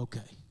 okay,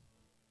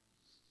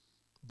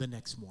 the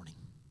next morning.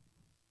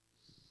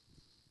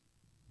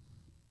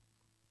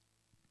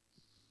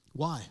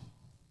 Why?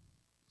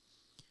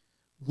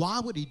 Why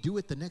would he do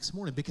it the next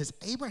morning? Because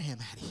Abraham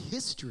had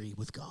history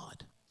with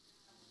God.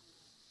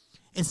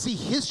 And see,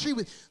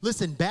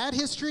 listen, bad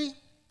history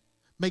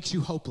makes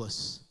you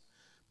hopeless,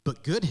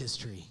 but good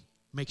history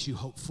makes you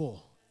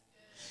hopeful.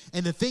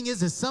 And the thing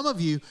is some of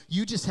you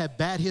just have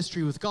bad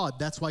history with God.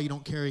 That's why you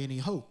don't carry any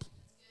hope.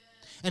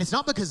 And it's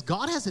not because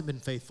God hasn't been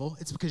faithful.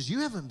 It's because you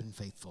haven't been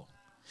faithful.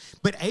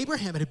 But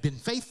Abraham had been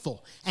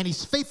faithful, and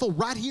he's faithful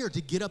right here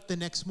to get up the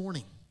next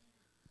morning.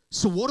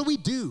 So what do we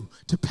do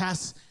to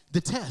pass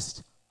the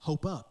test?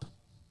 Hope up.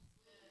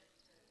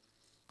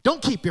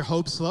 Don't keep your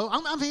hopes low.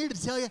 I'm here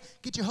to tell you,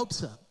 get your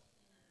hopes up.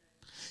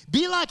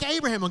 Be like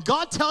Abraham. When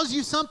God tells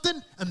you something,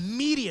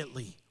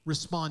 immediately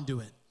respond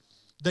to it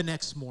the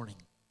next morning.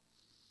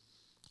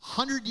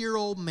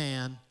 100-year-old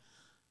man,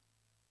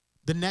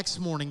 the next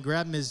morning,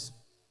 grabbing his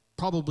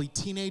probably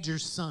teenager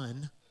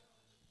son,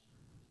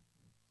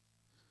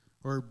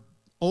 or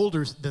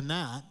older than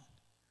that.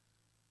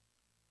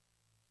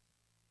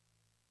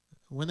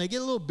 When they get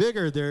a little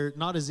bigger, they're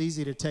not as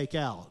easy to take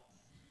out.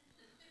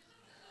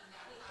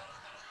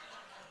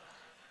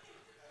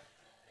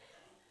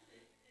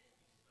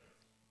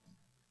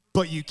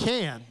 But you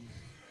can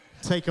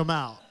take them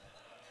out,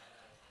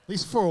 at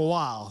least for a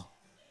while.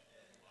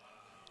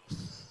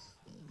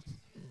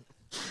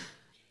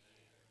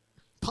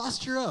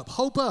 Posture up,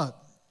 hope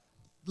up.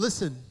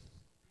 Listen,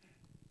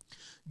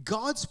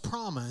 God's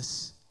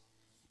promise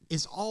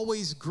is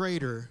always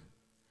greater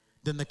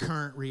than the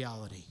current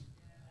reality.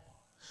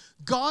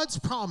 God's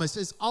promise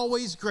is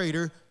always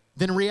greater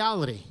than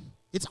reality.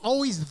 It's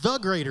always the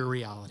greater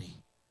reality.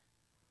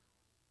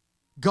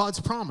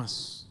 God's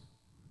promise.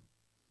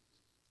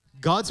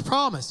 God's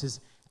promise is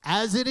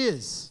as it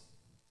is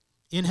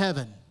in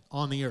heaven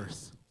on the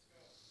earth.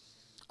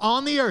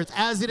 On the earth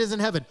as it is in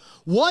heaven.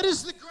 What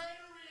is the greater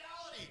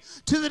reality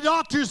to the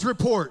doctor's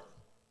report?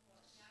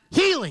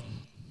 Healing.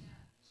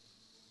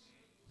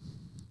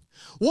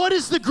 What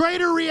is the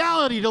greater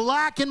reality to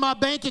lack in my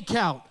bank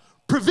account?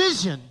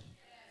 Provision.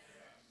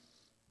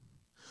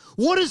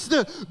 What is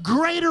the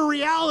greater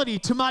reality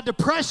to my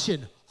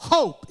depression?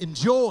 Hope and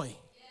joy.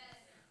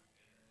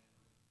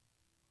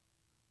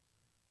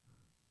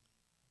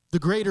 The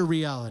greater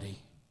reality.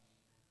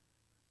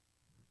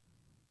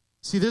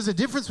 See, there's a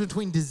difference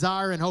between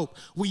desire and hope.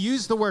 We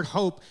use the word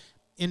hope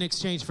in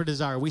exchange for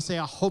desire. We say,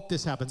 I hope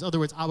this happens. In other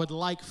words, I would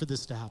like for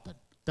this to happen.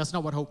 That's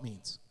not what hope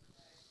means.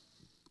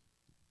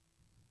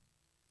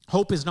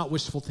 Hope is not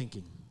wishful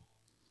thinking.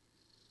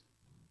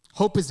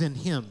 Hope is in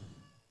Him.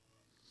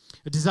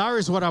 A desire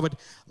is what I would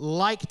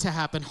like to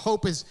happen.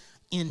 Hope is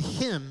in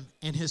Him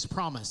and His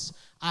promise.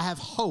 I have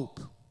hope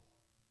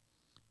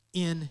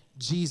in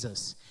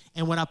Jesus.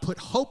 And when I put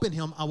hope in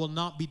Him, I will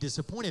not be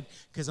disappointed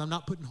because I'm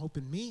not putting hope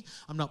in me.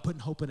 I'm not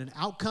putting hope in an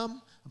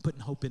outcome. I'm putting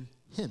hope in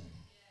Him.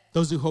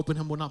 Those who hope in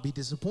Him will not be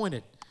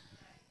disappointed.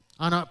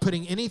 I'm not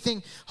putting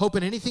hope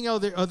in anything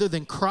other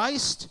than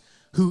Christ,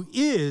 who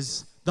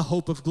is the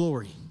hope of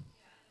glory.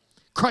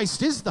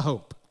 Christ is the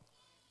hope.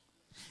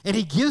 And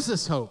He gives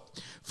us hope.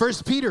 1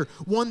 Peter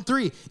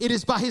 1:3, it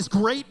is by His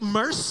great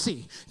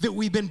mercy that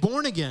we've been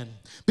born again.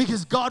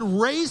 Because God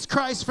raised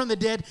Christ from the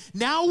dead.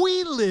 Now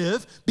we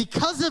live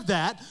because of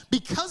that.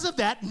 Because of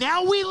that,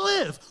 now we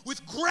live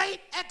with great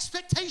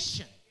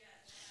expectation.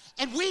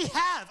 And we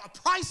have a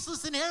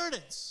priceless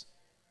inheritance.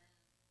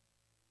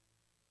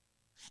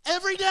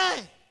 Every day,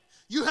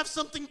 you have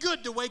something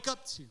good to wake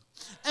up to.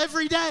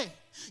 Every day,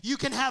 you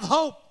can have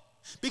hope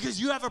because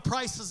you have a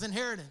priceless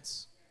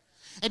inheritance.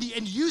 And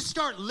you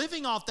start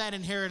living off that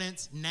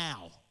inheritance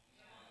now.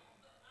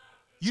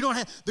 You don't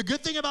have, the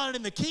good thing about it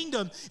in the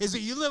kingdom is that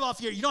you live off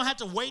you don't have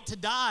to wait to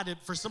die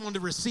for someone to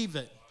receive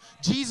it.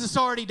 Jesus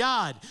already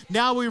died.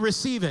 Now we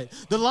receive it.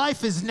 The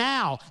life is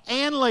now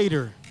and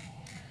later.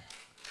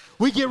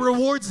 We get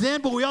rewards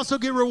then, but we also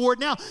get reward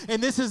now.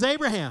 And this is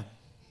Abraham.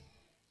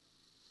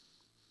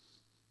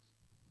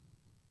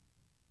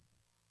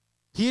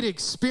 He had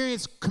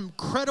experienced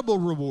incredible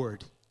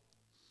reward.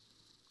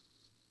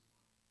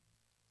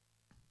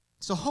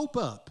 So hope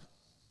up.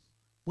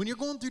 When you're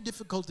going through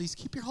difficulties,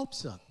 keep your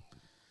hopes up.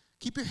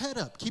 Keep your head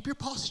up. Keep your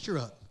posture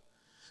up.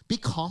 Be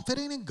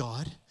confident in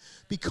God.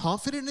 Be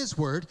confident in His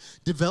Word.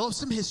 Develop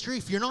some history.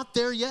 If you're not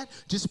there yet,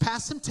 just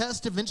pass some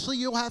tests. Eventually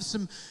you'll have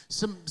some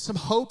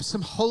hope,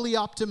 some holy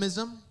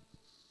optimism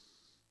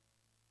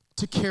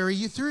to carry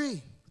you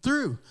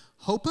through.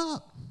 Hope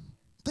up.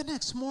 The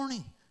next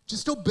morning,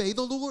 just obey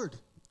the Lord.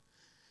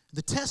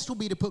 The test will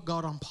be to put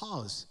God on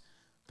pause.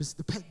 But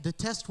the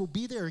test will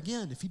be there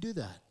again if you do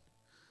that.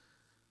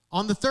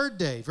 On the third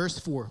day, verse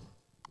 4,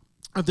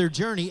 of their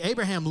journey,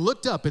 Abraham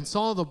looked up and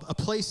saw the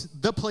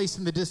place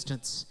in the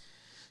distance.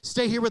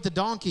 Stay here with the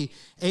donkey,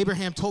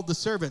 Abraham told the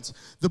servants.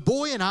 The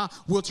boy and I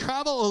will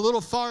travel a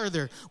little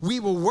farther. We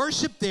will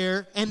worship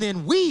there, and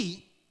then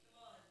we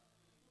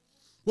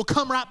will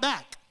come right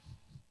back.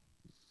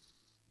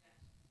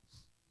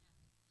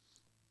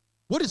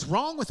 What is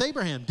wrong with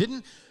Abraham?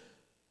 Did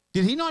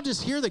he not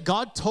just hear that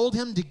God told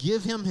him to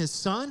give him his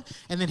son,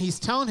 and then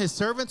he's telling his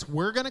servants,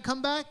 we're going to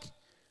come back?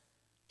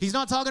 He's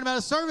not talking about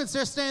his servants.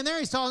 They're staying there.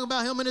 He's talking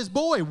about him and his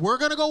boy. We're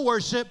going to go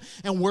worship,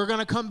 and we're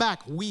going to come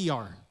back. We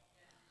are.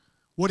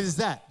 What is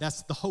that?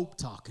 That's the hope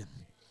talking.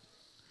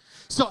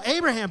 So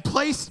Abraham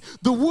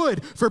placed the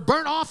wood for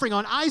burnt offering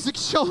on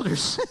Isaac's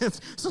shoulders.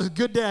 So a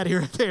good daddy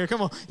right there.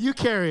 Come on, you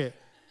carry it.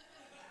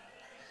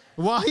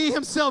 While he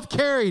himself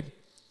carried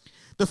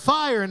the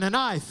fire and the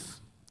knife.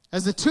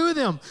 As the two of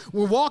them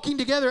were walking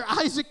together,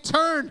 Isaac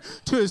turned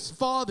to his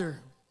father.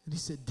 And he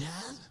said,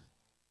 Dad?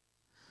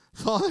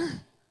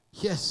 Father?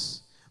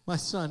 Yes, my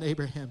son,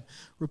 Abraham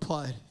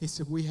replied. He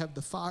said, we have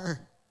the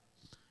fire.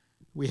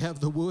 We have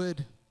the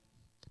wood.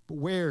 But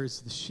where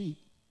is the sheep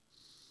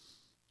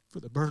for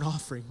the burnt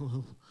offering?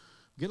 I'm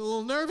getting a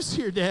little nervous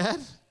here, Dad.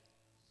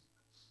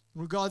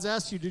 Well, God's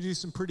asked you to do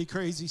some pretty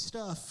crazy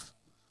stuff.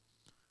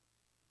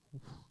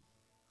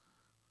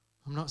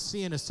 I'm not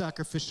seeing a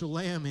sacrificial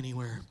lamb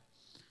anywhere.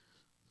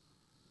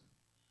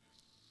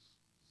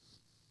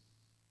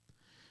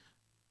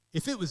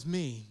 If it was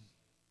me,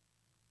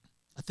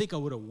 I think I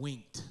would have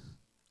winked.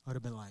 I would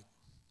have been like,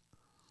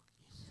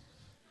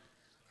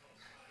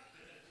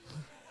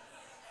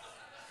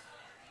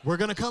 we're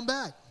going to come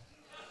back.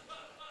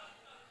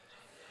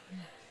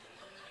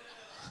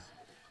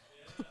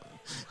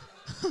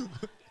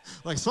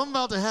 Like something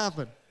about to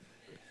happen.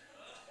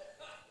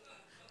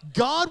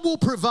 God will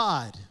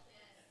provide.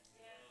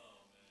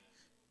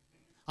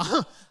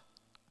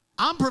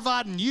 I'm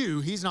providing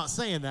you. He's not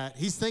saying that.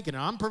 He's thinking,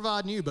 I'm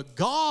providing you. But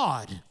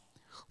God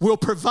will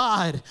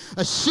provide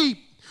a sheep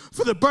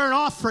for the burnt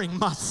offering,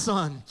 my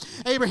son.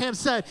 Abraham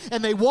said,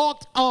 and they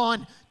walked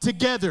on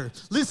together.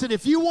 Listen,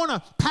 if you want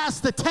to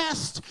pass the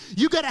test,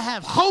 you got to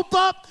have hope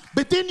up,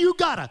 but then you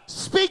got to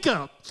speak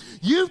up.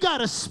 You've got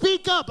to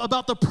speak up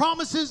about the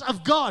promises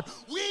of God.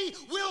 We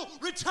will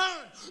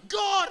return.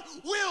 God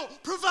will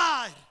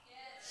provide.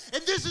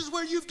 And this is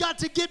where you've got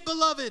to get,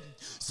 beloved.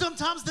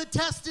 Sometimes the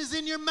test is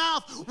in your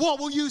mouth. What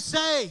will you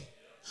say?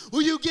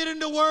 Will you get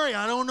into worry?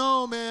 I don't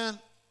know, man.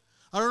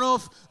 I don't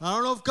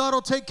know if God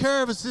will take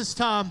care of us this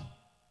time.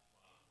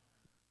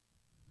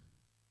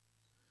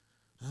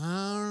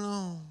 I don't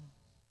know.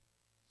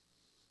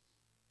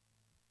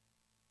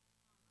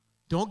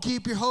 Don't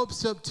keep your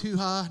hopes up too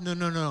high.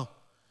 No.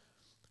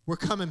 We're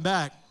coming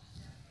back.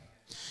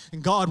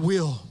 And God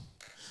will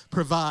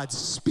provide.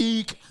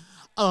 Speak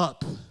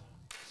up.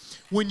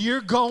 When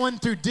you're going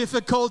through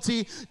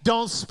difficulty,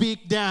 don't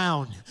speak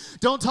down.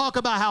 Don't talk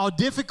about how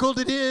difficult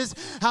it is,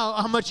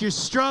 how much you're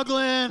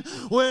struggling.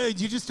 Well,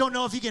 you just don't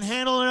know if you can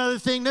handle another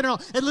thing. No.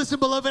 And listen,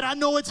 beloved, I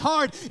know it's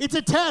hard. It's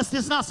a test.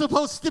 It's not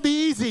supposed to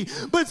be easy.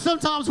 But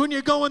sometimes when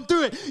you're going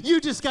through it,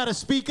 you just got to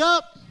speak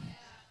up.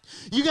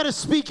 You got to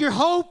speak your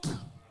hope.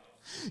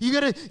 You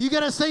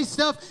gotta say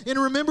stuff and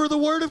remember the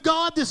word of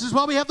God. This is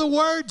why we have the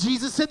word.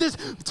 Jesus said this,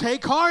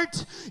 take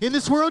heart. In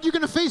this world, you're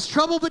going to face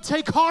trouble, but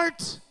take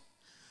heart.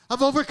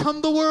 I've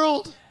overcome the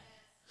world.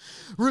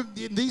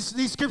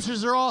 These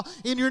scriptures are all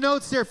in your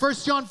notes there. 1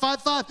 John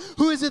 5:5.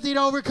 Who is it that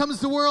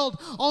overcomes the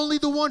world? Only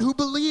the one who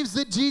believes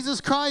that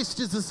Jesus Christ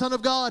is the Son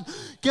of God.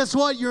 Guess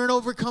what? You're an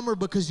overcomer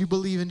because you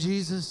believe in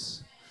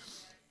Jesus.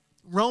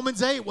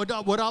 Romans 8, what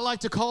I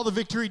like to call the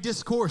victory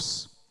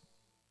discourse,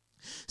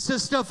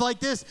 says stuff like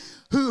this.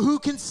 Who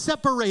can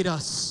separate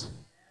us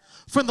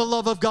from the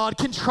love of God?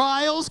 Can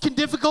trials, can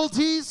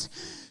difficulties,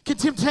 can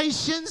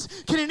temptations,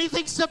 can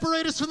anything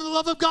separate us from the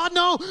love of God?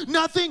 No,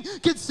 nothing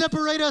can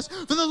separate us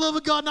from the love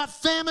of God. Not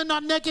famine,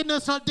 not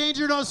nakedness, not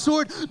danger, not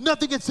sword.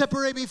 Nothing can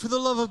separate me from the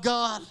love of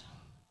God.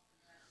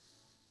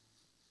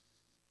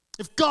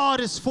 If God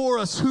is for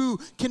us, who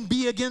can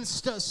be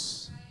against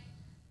us?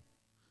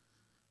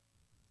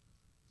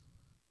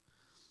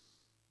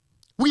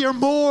 We are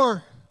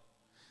more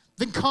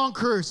than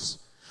conquerors.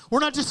 We're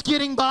not just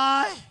getting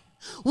by.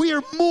 We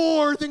are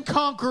more than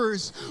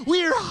conquerors.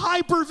 We are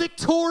hyper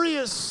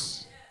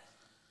victorious.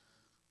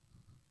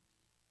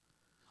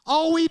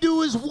 All we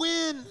do is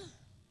win.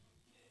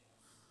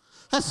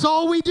 That's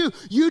all we do.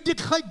 You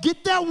declare,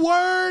 get that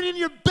word in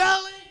your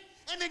belly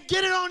and then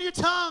get it on your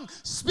tongue.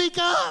 Speak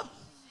up.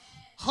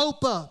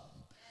 Hope up.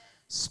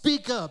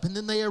 Speak up. And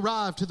then they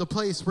arrived to the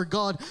place where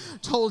God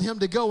told him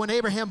to go. And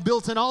Abraham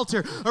built an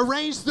altar,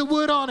 arranged the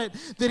wood on it.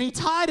 Then he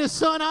tied his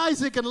son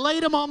Isaac and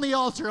laid him on the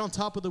altar on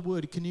top of the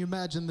wood. Can you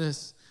imagine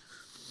this?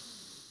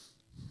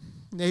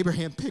 And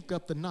Abraham picked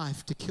up the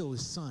knife to kill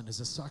his son as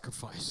a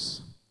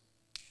sacrifice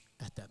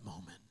at that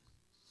moment.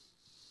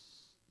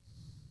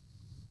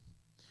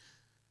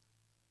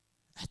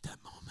 At that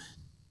moment.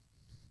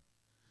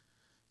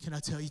 Can I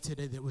tell you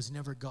today that it was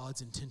never God's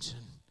intention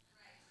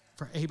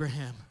for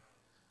Abraham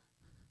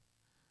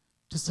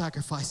to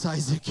sacrifice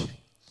Isaac?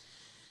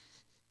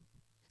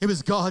 It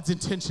was God's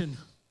intention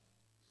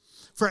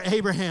for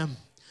Abraham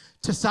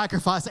to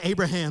sacrifice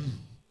Abraham.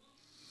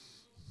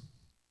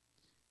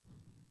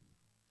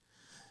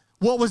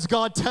 What was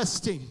God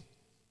testing?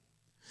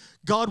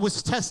 God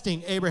was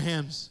testing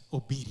Abraham's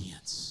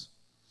obedience.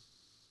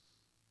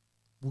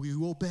 Will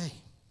you obey?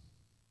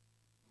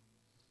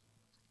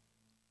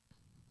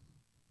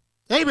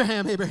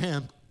 Abraham,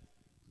 Abraham.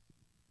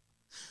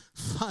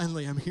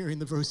 Finally, I'm hearing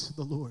the voice of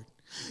the Lord.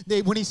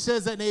 When he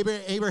says that name,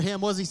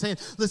 Abraham, was he saying,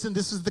 listen,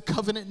 this is the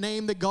covenant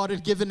name that God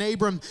had given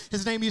Abram.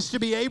 His name used to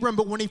be Abram,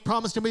 but when he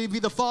promised him he'd be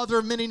the father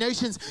of many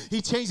nations,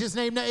 he changed his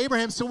name to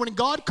Abraham. So when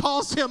God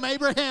calls him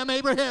Abraham,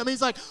 Abraham,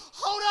 he's like,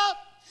 hold up.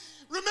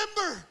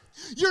 Remember,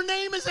 your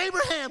name is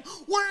Abraham.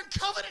 We're in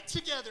covenant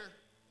together.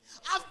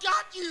 I've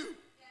got you.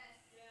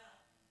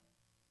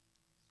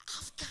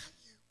 I've got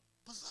you,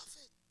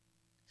 beloved,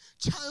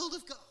 child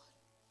of God.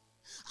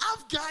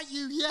 I've got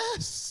you.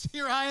 Yes,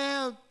 here I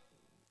am.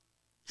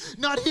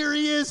 Not here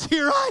he is,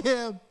 here I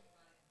am.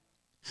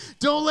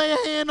 Don't lay a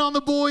hand on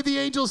the boy, the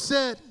angel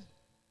said.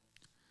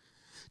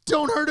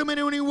 Don't hurt him in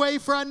any way,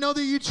 for I know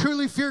that you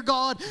truly fear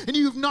God, and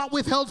you have not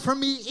withheld from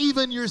me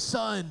even your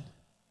son,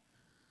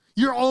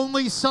 your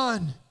only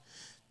son.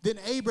 Then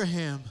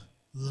Abraham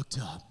looked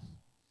up.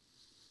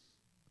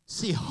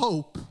 See,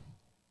 hope.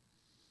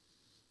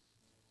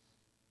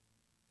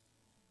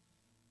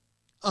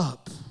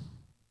 Up.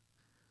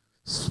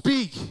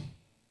 Speak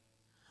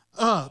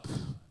up.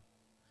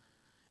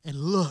 And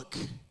look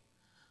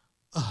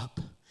up.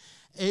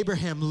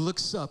 Abraham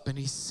looks up and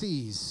he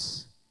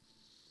sees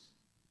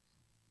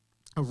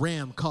a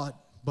ram caught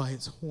by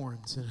its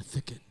horns in a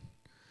thicket.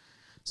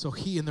 So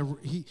he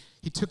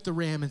took the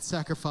ram and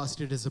sacrificed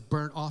it as a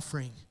burnt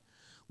offering.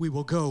 We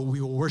will go, we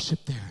will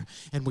worship there,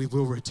 and we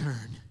will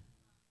return.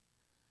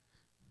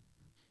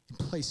 In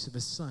place of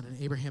his son.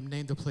 And Abraham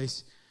named the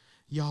place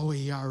Yahweh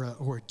Yireh,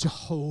 or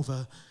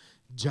Jehovah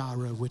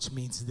Jireh, which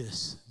means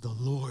this: the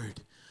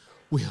Lord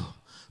will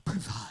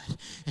provide.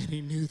 And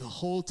he knew the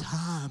whole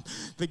time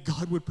that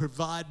God would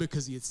provide,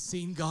 because he had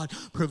seen God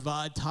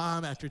provide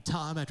time after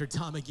time after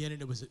time again.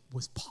 And it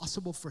was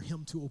possible for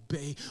him to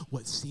obey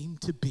what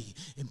seemed to be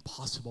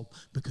impossible,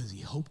 because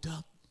he hoped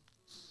up,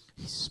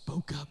 he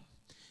spoke up,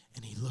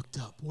 and he looked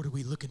up. What are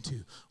we looking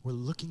to? We're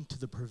looking to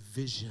the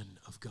provision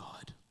of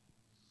God.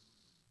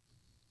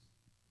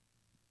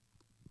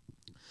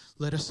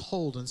 Let us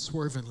hold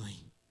unswervingly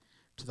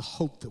to the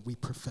hope that we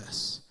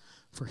profess,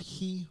 for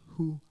he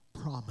who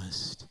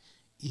promised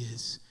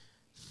is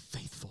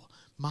faithful.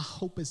 My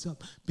hope is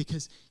up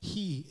because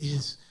he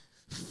is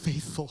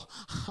faithful.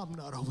 I'm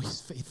not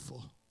always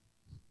faithful,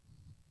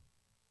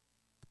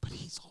 but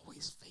he's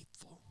always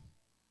faithful.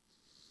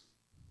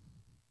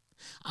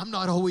 I'm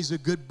not always a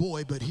good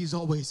boy, but he's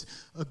always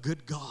a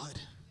good God.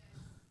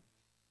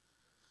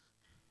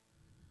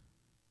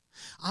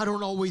 I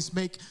don't always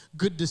make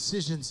good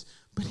decisions,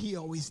 but he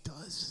always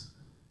does.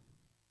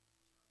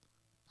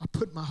 I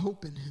put my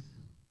hope in him.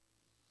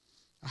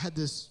 I had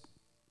this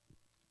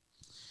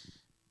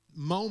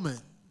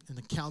moment in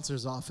the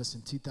counselor's office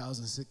in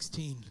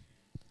 2016.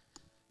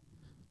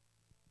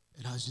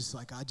 And I was just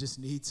like, I just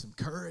need some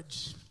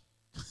courage.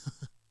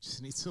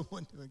 Just need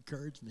someone to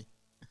encourage me.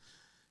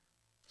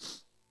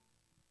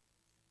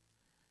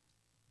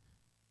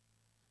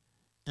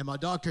 And my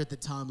doctor at the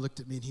time looked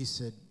at me and he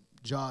said,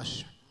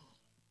 Josh,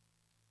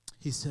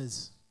 he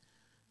says,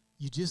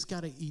 you just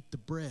got to eat the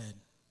bread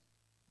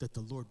that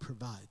the Lord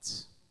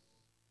provides.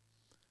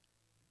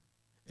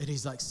 And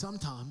he's like,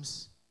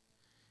 sometimes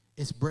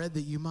it's bread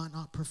that you might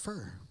not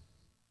prefer,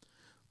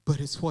 but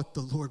it's what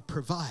the Lord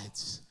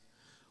provides.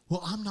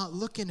 Well, I'm not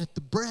looking at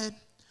the bread.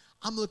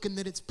 I'm looking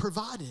that it's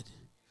provided.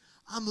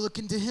 I'm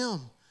looking to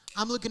him.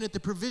 I'm looking at the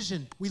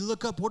provision. We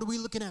look up. What are we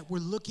looking at? We're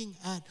looking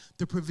at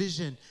the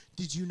provision.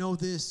 Did you know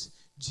this?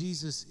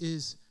 Jesus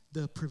is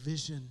the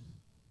provision.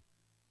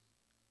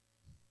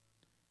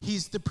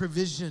 He's the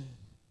provision.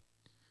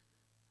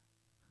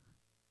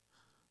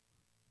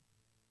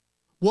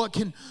 What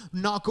can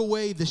knock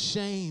away the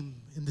shame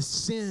and the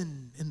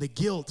sin and the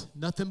guilt?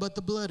 Nothing but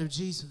the blood of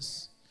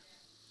Jesus.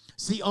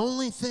 It's the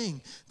only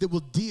thing that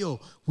will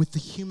deal with the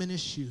human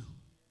issue,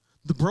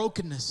 the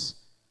brokenness.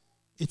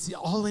 It's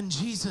all in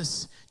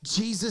Jesus.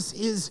 Jesus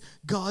is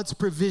God's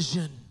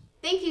provision.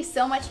 Thank you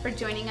so much for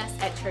joining us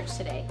at church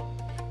today.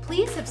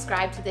 Please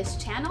subscribe to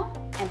this channel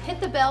and hit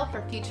the bell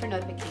for future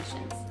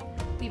notifications.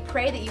 We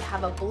pray that you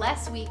have a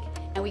blessed week,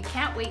 and we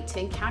can't wait to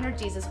encounter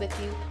Jesus with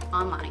you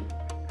online.